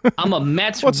 yeah, I'm a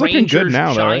Mets, well, it's Rangers, looking good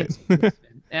now, Giants. Though, right?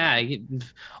 Yeah,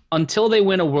 until they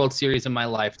win a World Series in my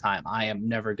lifetime, I am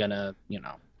never gonna,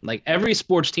 like every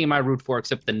sports team I root for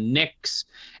except the Knicks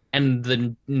and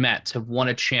the Mets have won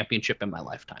a championship in my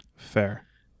lifetime. Fair.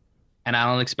 And I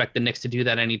don't expect the Knicks to do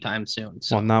that anytime soon.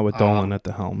 So, well, not with Dolan at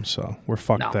the helm, so we're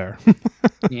fucked there.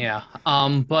 Yeah.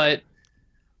 But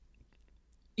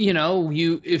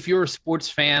if you're a sports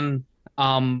fan,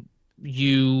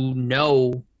 you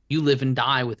live and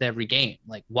die with every game.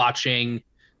 Like watching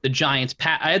the Giants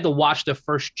I had to watch the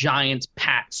first Giants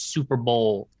Pats Super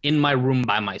Bowl in my room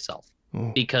by myself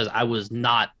because I was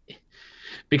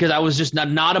just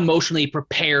not emotionally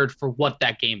prepared for what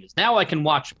that game is. Now I can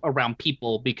watch around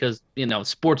people because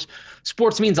sports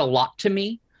means a lot to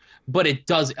me, but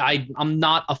I'm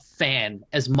not a fan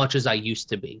as much as I used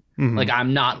to be. Mm-hmm. Like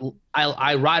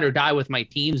I ride or die with my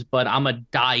teams, but I'm a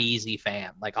die easy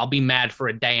fan. Like I'll be mad for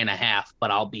a day and a half,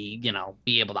 but I'll be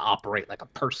able to operate like a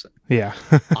person. Yeah.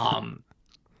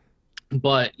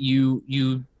 But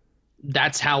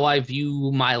that's how I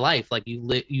view my life. Like you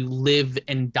live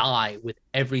and die with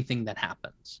everything that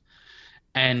happens.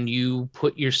 And you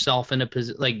put yourself in a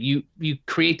position, like you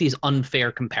create these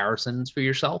unfair comparisons for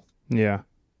yourself. Yeah.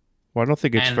 Well, I don't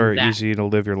think it's very easy to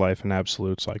live your life in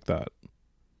absolutes like that.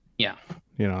 Yeah.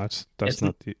 That's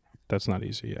not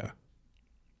easy. Yeah.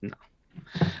 No.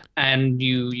 And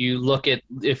if you look at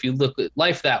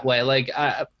life that way, like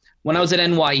when I was at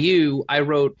NYU,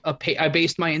 I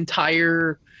based my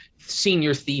entire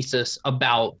senior thesis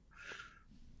about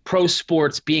pro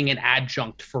sports being an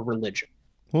adjunct for religion.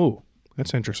 Oh,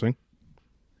 that's interesting.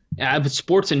 But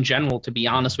sports in general, to be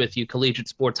honest with you, collegiate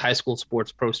sports, high school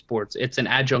sports, pro sports, it's an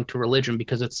adjunct to religion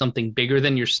because it's something bigger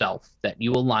than yourself that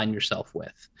you align yourself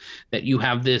with, that you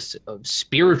have this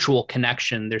spiritual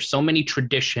connection. There's so many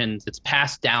traditions. It's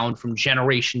passed down from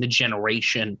generation to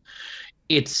generation.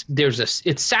 It's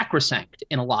sacrosanct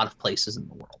in a lot of places in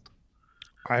the world.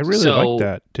 I really like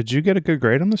that. Did you get a good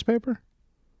grade on this paper?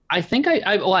 I think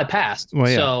I passed. Well,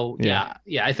 yeah. So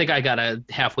yeah, I think I got a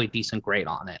halfway decent grade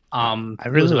on it. I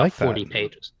really like 40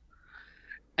 pages.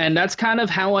 And that's kind of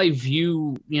how I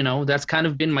view, that's kind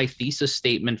of been my thesis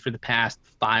statement for the past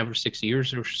 5 or 6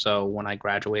 years or so when I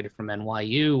graduated from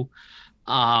NYU,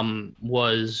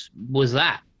 was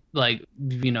that. like,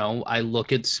 I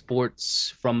look at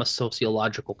sports from a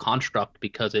sociological construct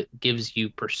because it gives you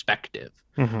perspective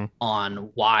Hmm. on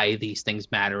why these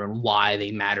things matter and why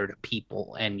they matter to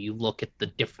people. And you look at the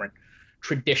different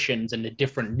traditions and the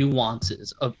different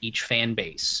nuances of each fan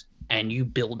base and you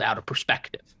build out a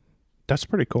perspective. That's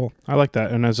pretty cool. I like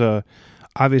that. And as a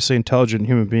obviously intelligent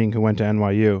human being who went to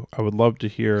NYU, I would love to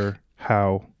hear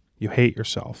how you hate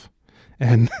yourself.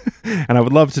 And and I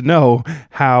would love to know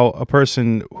how a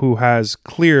person who has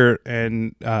clear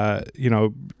and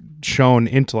shown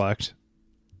intellect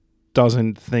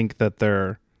doesn't think that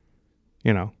they're,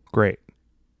 great.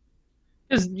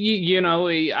 Because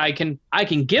I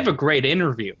can give a great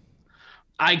interview.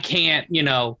 I can't,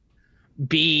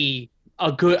 be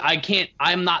a good. I can't.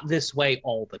 I'm not this way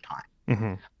all the time.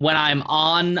 Hmm. When I'm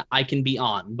on, I can be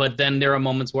on, but then there are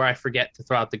moments where I forget to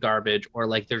throw out the garbage, or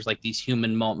like there's like these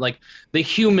human moments. Like the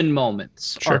human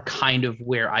moments Sure. are kind of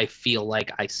where I feel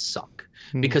like I suck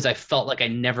Hmm. because I felt like I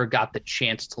never got the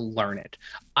chance to learn it.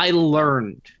 I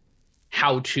learned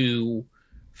how to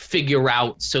figure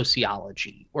out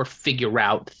sociology or figure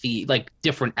out the like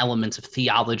different elements of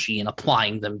theology and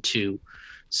applying them to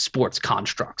sports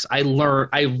constructs. I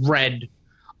read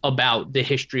about the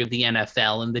history of the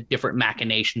NFL and the different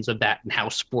machinations of that and how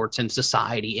sports and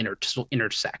society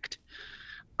intersect.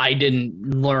 I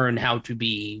didn't learn how to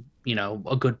be,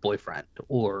 a good boyfriend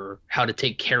or how to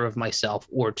take care of myself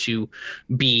or to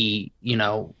be,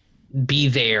 be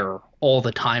there all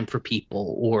the time for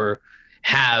people or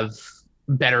have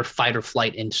better fight or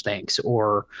flight instincts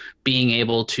or being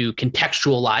able to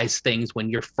contextualize things when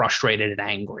you're frustrated and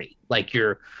angry. Like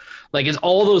it's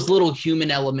all those little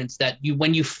human elements that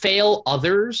when you fail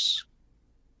others,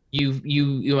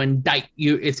 you indict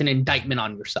you it's an indictment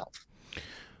on yourself.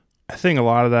 I think a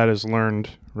lot of that is learned,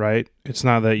 right? It's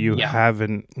not that you Yeah.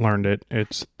 haven't learned it;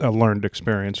 it's a learned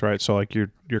experience, right? So like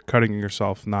you're cutting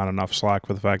yourself not enough slack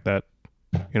for the fact that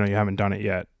you haven't done it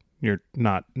yet. You're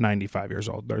not 95 years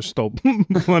old. There's still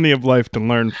plenty of life to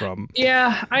learn from.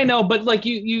 Yeah, I know, but like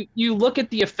you look at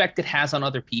the effect it has on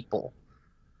other people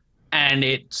and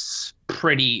it's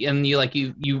pretty and you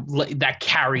that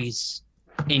carries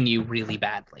in you really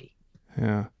badly.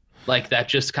 Yeah. Like that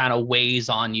just kind of weighs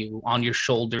on you, on your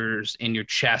shoulders, in your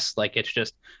chest. Like it's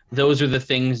just those are the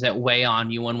things that weigh on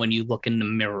you, and when you look in the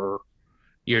mirror,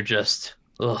 you're just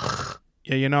ugh.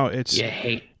 Yeah, it's You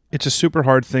hate. it's a super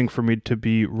hard thing for me to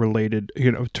be related,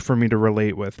 for me to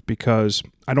relate with because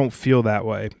I don't feel that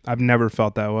way. I've never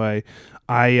felt that way.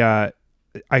 I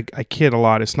kid a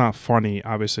lot. It's not funny.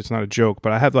 Obviously, it's not a joke,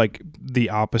 but I have like the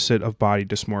opposite of body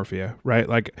dysmorphia, right?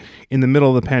 Like in the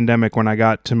middle of the pandemic when I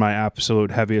got to my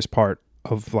absolute heaviest part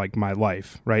of like my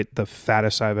life, right? The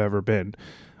fattest I've ever been.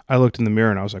 I looked in the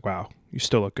mirror and I was like, wow, you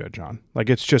still look good, John. Like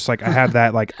it's just like I had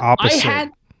that like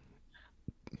opposite.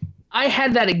 I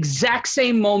had that exact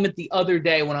same moment the other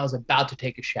day when I was about to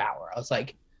take a shower. I was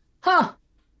like, huh,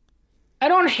 I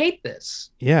don't hate this.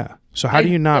 Yeah. So how do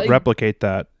you not replicate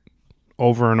that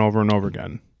over and over and over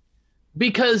again?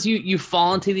 Because you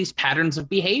fall into these patterns of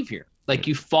behavior. Like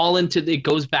you fall into it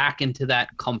goes back into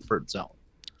that comfort zone.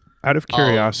 Out of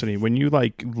curiosity, when you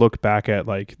like look back at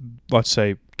like let's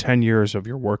say 10 years of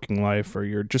your working life or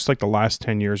your just like the last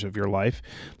 10 years of your life,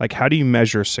 like how do you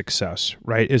measure success,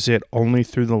 right? Is it only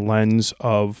through the lens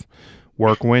of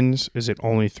work wins? Is it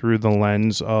only through the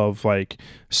lens of like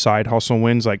side hustle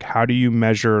wins? Like how do you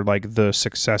measure like the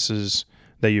successes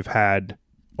that you've had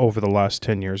over the last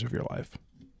 10 years of your life?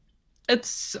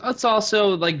 It's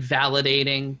also like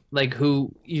validating like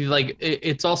who you like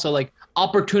it's also like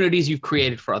opportunities you've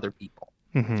created for other people.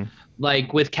 Mm-hmm.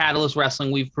 Like with Catalyst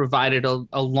Wrestling, we've provided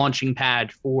a launching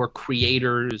pad for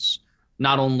creators,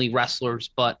 not only wrestlers,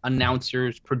 but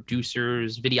announcers,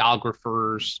 producers,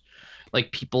 videographers,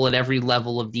 like people at every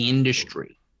level of the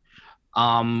industry.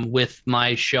 With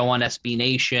my show on SB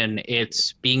Nation,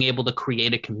 it's being able to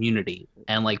create a community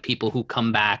and like people who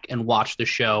come back and watch the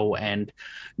show and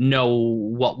know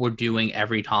what we're doing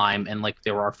every time and like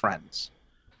they're our friends.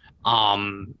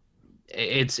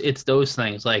 It's those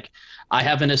things. Like I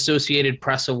have an Associated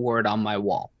Press award on my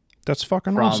wall. That's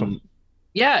fucking awesome.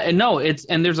 Yeah, and no,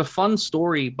 and there's a fun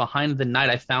story behind the night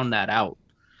I found that out.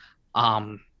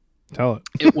 Tell it.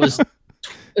 It was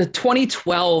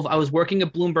 2012. I was working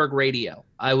at Bloomberg Radio.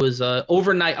 I was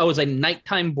overnight. I was a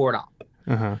nighttime board op.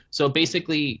 Uh-huh. So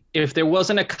basically, if there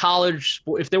wasn't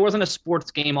a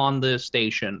sports game on the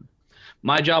station,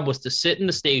 my job was to sit in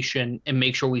the station and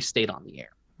make sure we stayed on the air.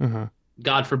 Uh-huh.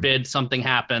 God forbid something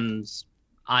happens,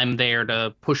 I'm there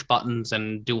to push buttons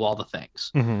and do all the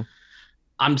things. Mm-hmm.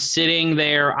 I'm sitting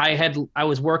there. I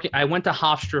was working. I went to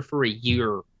Hofstra for a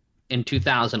year in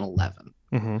 2011.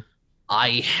 Mm-hmm.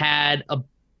 I had a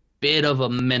bit of a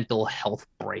mental health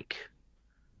break.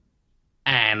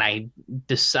 And I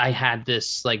had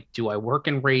this like, do I work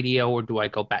in radio or do I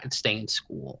go back and stay in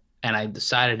school? And I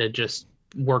decided to just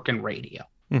work in radio.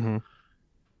 Mm-hmm.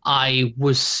 I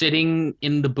was sitting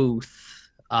in the booth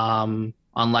on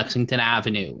Lexington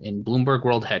Avenue in Bloomberg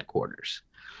World Headquarters.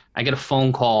 I get a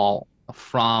phone call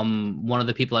from one of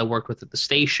the people I worked with at the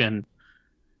station,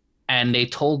 and they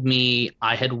told me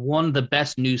I had won the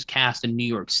best newscast in New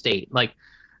York State. Like,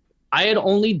 I had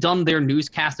only done their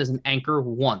newscast as an anchor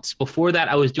once. Before that,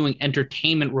 I was doing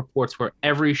entertainment reports where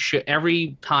every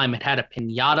time it had a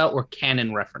pinata or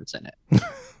cannon reference in it.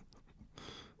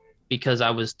 Because I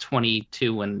was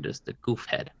 22 and just a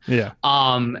goofhead. Yeah.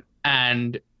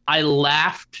 And I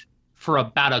laughed for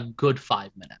about a good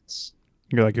 5 minutes.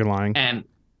 You're lying. And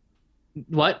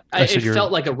what? It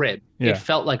felt like a rib. Yeah. It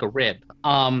felt like a rib.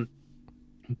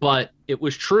 But it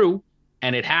was true,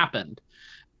 and it happened.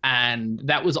 And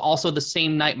that was also the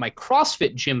same night my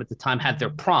CrossFit gym at the time had their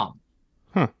prom.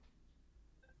 Huh.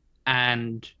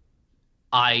 And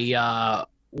I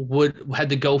had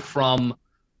to go from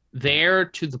there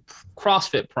to the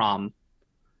CrossFit prom,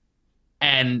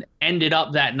 and ended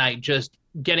up that night just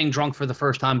getting drunk for the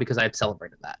first time because I had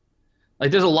celebrated that. Like,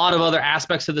 there's a lot of other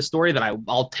aspects of the story that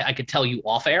I could tell you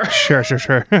off air. Sure.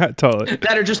 Totally.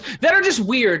 that are just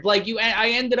weird. Like, I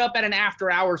ended up at an after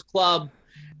hours club,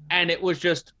 and it was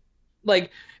just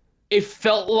like, it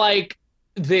felt like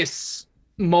this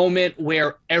moment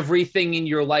where everything in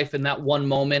your life in that one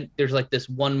moment, there's like this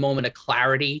one moment of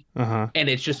clarity, and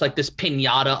it's just like this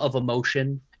pinata of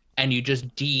emotion, and you just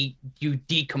you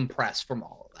decompress from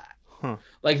all of that.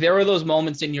 Like, there are those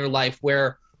moments in your life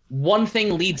where one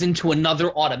thing leads into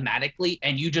another automatically,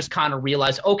 and you just kind of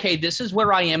realize, okay, this is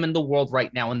where I am in the world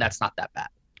right now, and that's not that bad.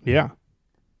 Yeah,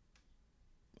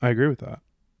 I agree with that.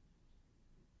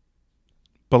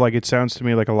 But like, it sounds to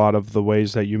me like a lot of the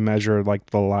ways that you measure like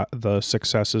the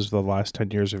successes of the last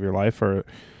 10 years of your life are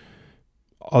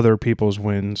other people's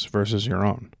wins versus your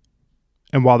own.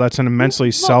 And while that's an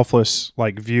immensely selfless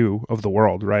like view of the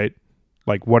world, right?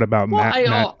 Like, what about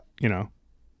Matt, you know?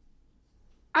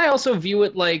 I also view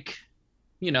it like,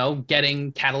 you know,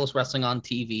 getting Catalyst Wrestling on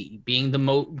TV, being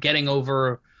getting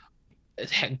over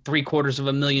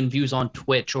 750,000 views on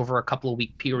Twitch over a couple of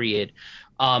week period,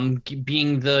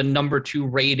 being the number 2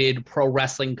 rated pro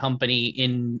wrestling company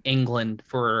in England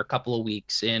for a couple of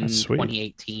weeks in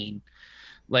 2018.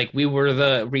 Like, we were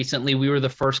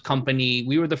the first company,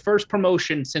 we were the first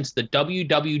promotion since the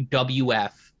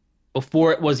WWF,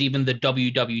 before it was even the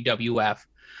WWF,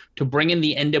 to bring in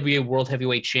the NWA World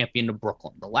Heavyweight Champion to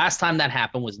Brooklyn. The last time that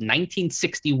happened was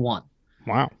 1961.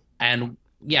 Wow. And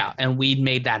yeah, and we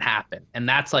made that happen. And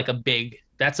that's like a big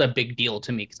deal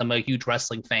to me, because I'm a huge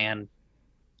wrestling fan.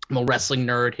 I'm a wrestling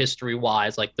nerd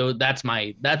history-wise. Like, that's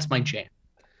my jam.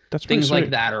 That's things sweet. like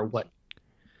that are what.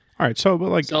 All right, so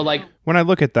when I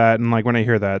look at that and like when I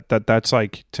hear that's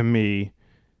like, to me,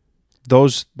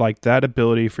 those like that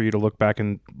ability for you to look back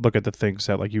and look at the things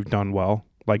that like you've done well,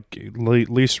 like at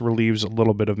least relieves a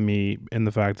little bit of me in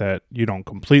the fact that you don't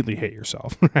completely hate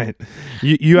yourself, right?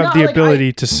 You have the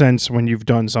ability to sense when you've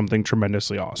done something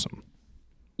tremendously awesome.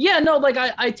 Yeah, no, like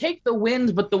I take the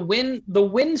wins, but the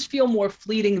wins feel more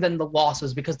fleeting than the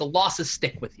losses, because the losses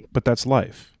stick with you. But that's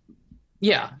life.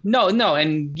 Yeah, no,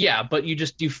 and yeah, but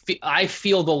I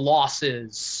feel the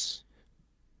losses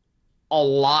a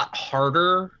lot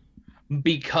harder,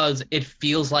 because it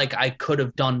feels like I could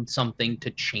have done something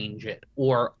to change it,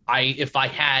 or if I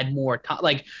had more time.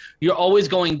 Like, you're always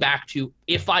going back to,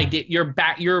 if I did, you're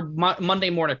Monday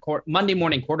morning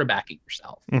quarterbacking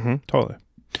yourself. Mm-hmm, totally.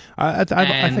 I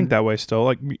think that way still,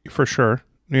 like, for sure.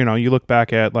 You know, you look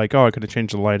back at like, oh, I could have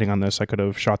changed the lighting on this. I could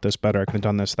have shot this better. I could have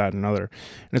done this, that, and another.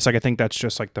 And it's like, I think that's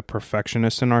just like the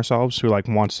perfectionist in ourselves who like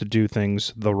wants to do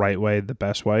things the right way, the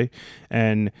best way.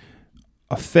 And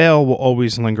a fail will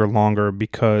always linger longer,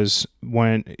 because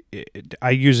I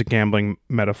use a gambling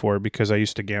metaphor because I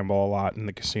used to gamble a lot in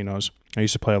the casinos. I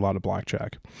used to play a lot of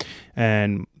blackjack.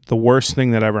 And the worst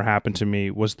thing that ever happened to me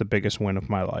was the biggest win of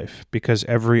my life, because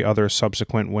every other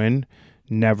subsequent win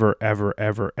never, ever,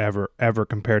 ever, ever, ever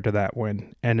compared to that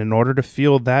win. And in order to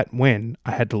feel that win,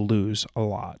 I had to lose a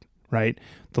lot, right?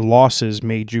 The losses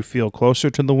made you feel closer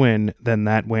to the win than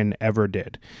that win ever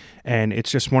did. And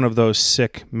it's just one of those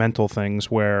sick mental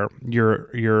things where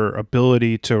your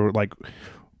ability to like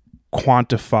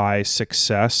quantify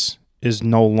success is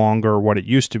no longer what it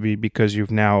used to be, because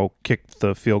you've now kicked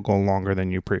the field goal longer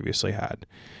than you previously had.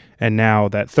 And now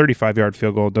that 35-yard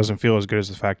field goal doesn't feel as good as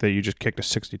the fact that you just kicked a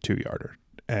 62-yarder.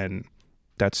 And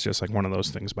that's just like one of those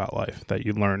things about life that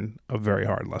you learn a very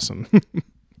hard lesson.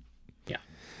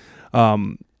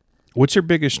 What's your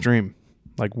biggest dream?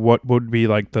 Like, what would be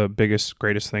like the biggest,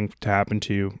 greatest thing to happen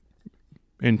to you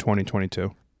in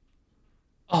 2022?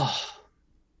 Oh,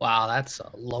 wow, that's a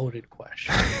loaded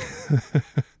question.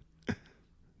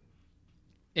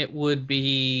 It would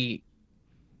be,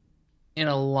 in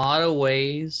a lot of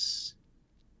ways,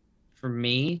 for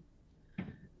me,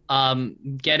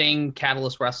 getting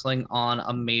Catalyst Wrestling on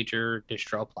a major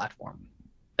distro platform.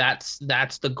 That's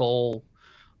the goal.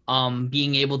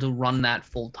 Being able to run that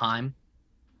full time,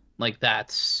 like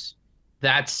that's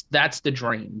the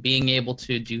dream. Being able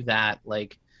to do that,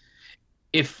 like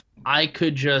if I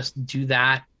could just do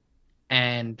that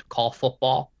and call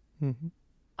football, Mm-hmm.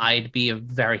 I'd be a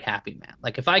very happy man.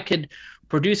 Like if I could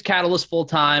produce Catalyst full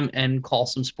time and call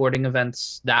some sporting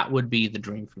events, that would be the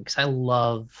dream for me because I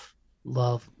love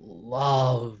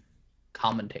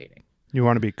commentating. You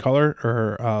want to be color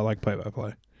or like play by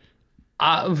play?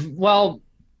 Well,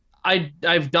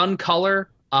 I've done color.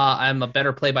 I'm a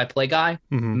better play-by-play guy,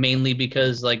 Mm-hmm. mainly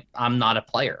because like I'm not a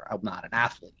player. I'm not an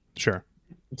athlete. Sure.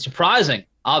 It's surprising,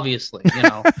 obviously.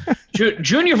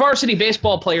 Junior varsity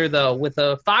baseball player though with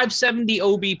a 570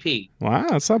 OBP. Wow,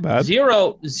 that's not bad.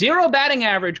 Zero batting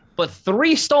average, but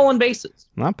 3 stolen bases.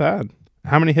 Not bad.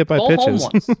 How many hit by Full pitches?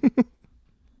 home ones.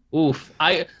 Oof.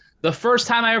 The first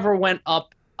time I ever went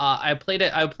up, I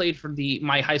played for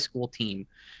my high school team.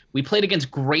 We played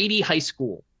against Grady High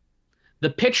School. The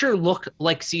pitcher looked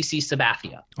like CC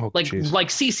Sabathia, like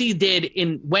CC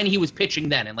did when he was pitching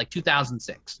then in like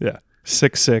 2006. Yeah,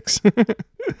 6'6".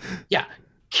 Yeah,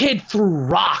 kid threw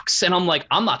rocks, and I'm like,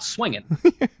 I'm not swinging.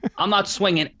 I'm not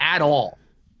swinging at all,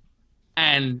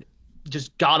 and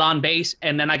just got on base,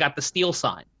 and then I got the steal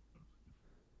sign,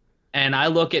 and I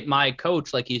look at my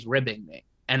coach like he's ribbing me,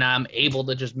 and I'm able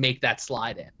to just make that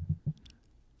slide in,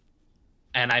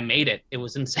 and I made it. It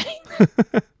was insane.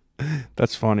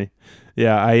 That's funny.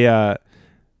 Yeah,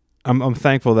 I'm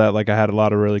thankful that like I had a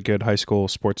lot of really good high school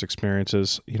sports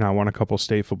experiences. I won a couple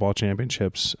state football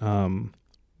championships,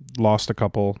 lost a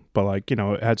couple, but like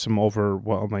had some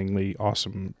overwhelmingly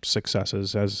awesome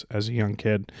successes as a young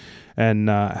kid, and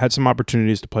had some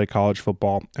opportunities to play college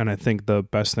football. And I think the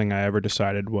best thing I ever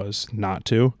decided was not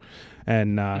to,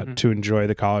 and to enjoy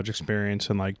the college experience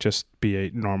and like just be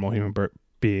a normal human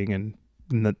being and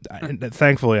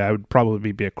thankfully, I would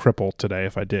probably be a cripple today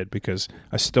if I did, because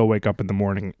I still wake up in the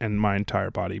morning and my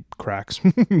entire body cracks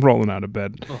rolling out of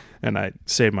bed, and I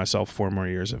saved myself 4 more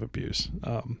years of abuse.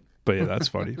 But yeah, that's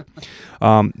funny.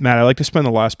 Matt, I like to spend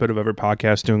the last bit of every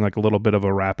podcast doing like a little bit of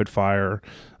a rapid fire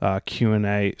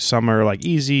Q&A. Some are like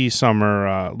easy, some are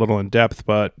a little in depth,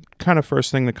 but kind of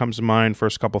first thing that comes to mind,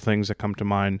 first couple things that come to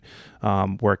mind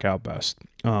work out best.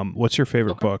 What's your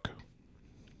favorite book?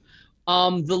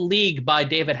 The League by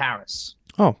David Harris.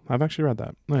 Oh, I've actually read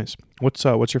that. Nice. What's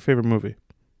your favorite movie?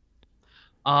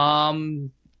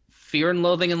 Fear and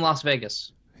Loathing in Las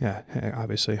Vegas. Yeah,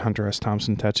 obviously Hunter S.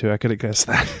 Thompson tattoo. I could have guessed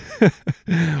that.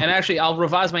 And actually, I'll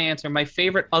revise my answer. My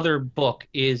favorite other book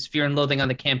is Fear and Loathing on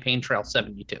the Campaign Trail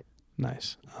 72.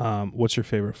 Nice. What's your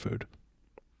favorite food?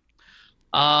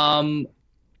 A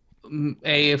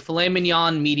filet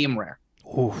mignon medium rare.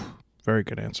 Ooh, very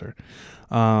good answer.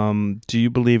 Do you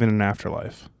believe in an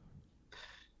afterlife?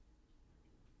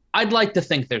 I'd like to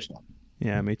think there's one.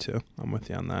 Yeah, me too. I'm with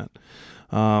you on that.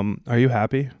 Are you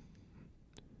happy?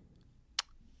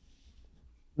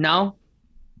 No.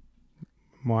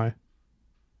 Why?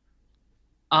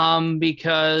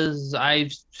 Because I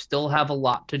still have a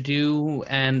lot to do,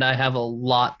 and I have a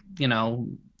lot,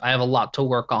 I have a lot to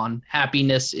work on.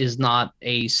 Happiness is not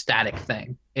a static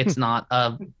thing. It's not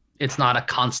a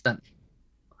constant.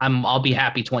 I'll be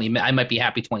happy 20 minutes. I might be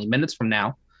happy 20 minutes from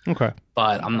now. Okay.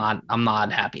 But I'm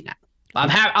not happy now.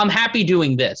 I'm happy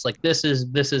doing this. Like this is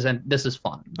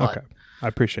fun. But, okay. I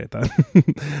appreciate that.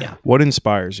 Yeah. What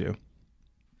inspires you?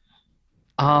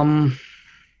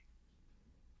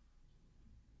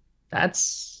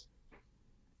 That's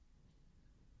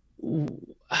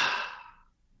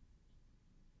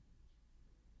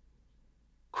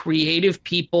creative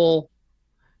people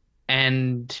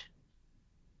and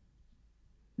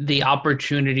the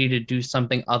opportunity to do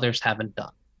something others haven't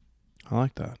done. I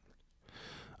like that.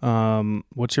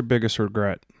 What's your biggest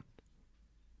regret?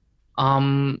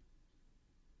 Not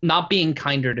being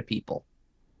kinder to people.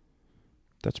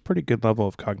 That's a pretty good level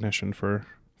of cognition for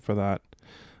that.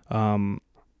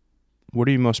 What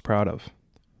are you most proud of?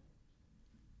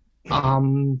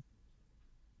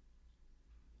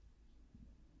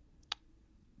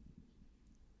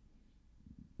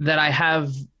 That I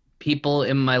have people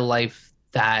in my life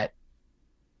that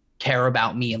care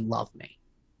about me and love me.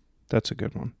 That's a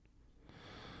good one.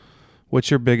 What's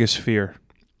your biggest fear?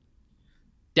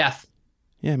 Death.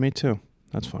 Yeah, me too.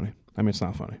 That's funny. I mean, it's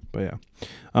not funny, but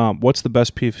yeah. What's the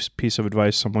best piece of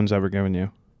advice someone's ever given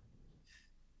you?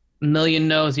 A million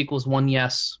no's equals one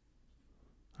yes.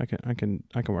 I can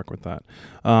work with that.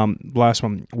 Last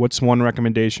one. What's one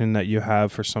recommendation that you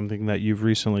have for something that you've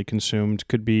recently consumed?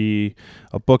 Could be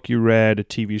a book you read, a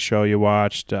TV show you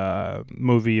watched, a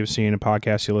movie you've seen, a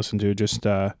podcast you listened to. Just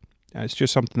it's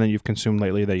just something that you've consumed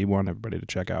lately that you want everybody to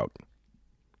check out.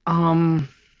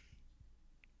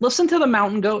 Listen to the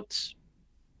Mountain Goats.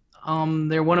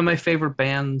 They're one of my favorite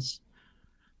bands.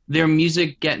 Their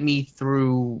music get me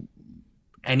through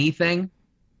anything,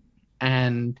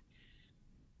 and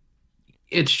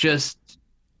it's just,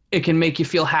 it can make you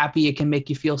feel happy, it can make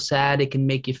you feel sad, it can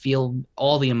make you feel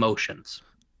all the emotions.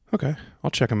 Okay,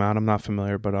 I'll check them out. I'm not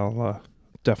familiar, but I'll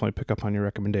definitely pick up on your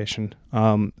recommendation.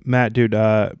 Matt, dude,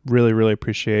 really, really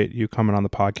appreciate you coming on the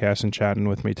podcast and chatting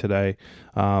with me today.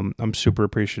 I'm super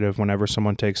appreciative whenever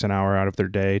someone takes an hour out of their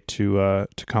day to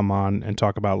come on and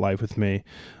talk about life with me.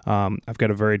 I've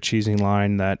got a very cheesy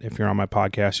line that if you're on my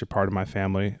podcast, you're part of my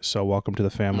family. So welcome to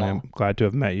the family. I'm glad to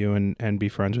have met you and be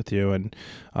friends with you. And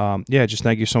yeah, just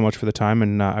thank you so much for the time.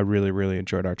 And I really, really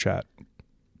enjoyed our chat.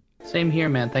 Same here,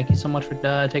 man. Thank you so much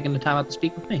for taking the time out to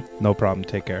speak with me. No problem.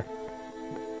 Take care.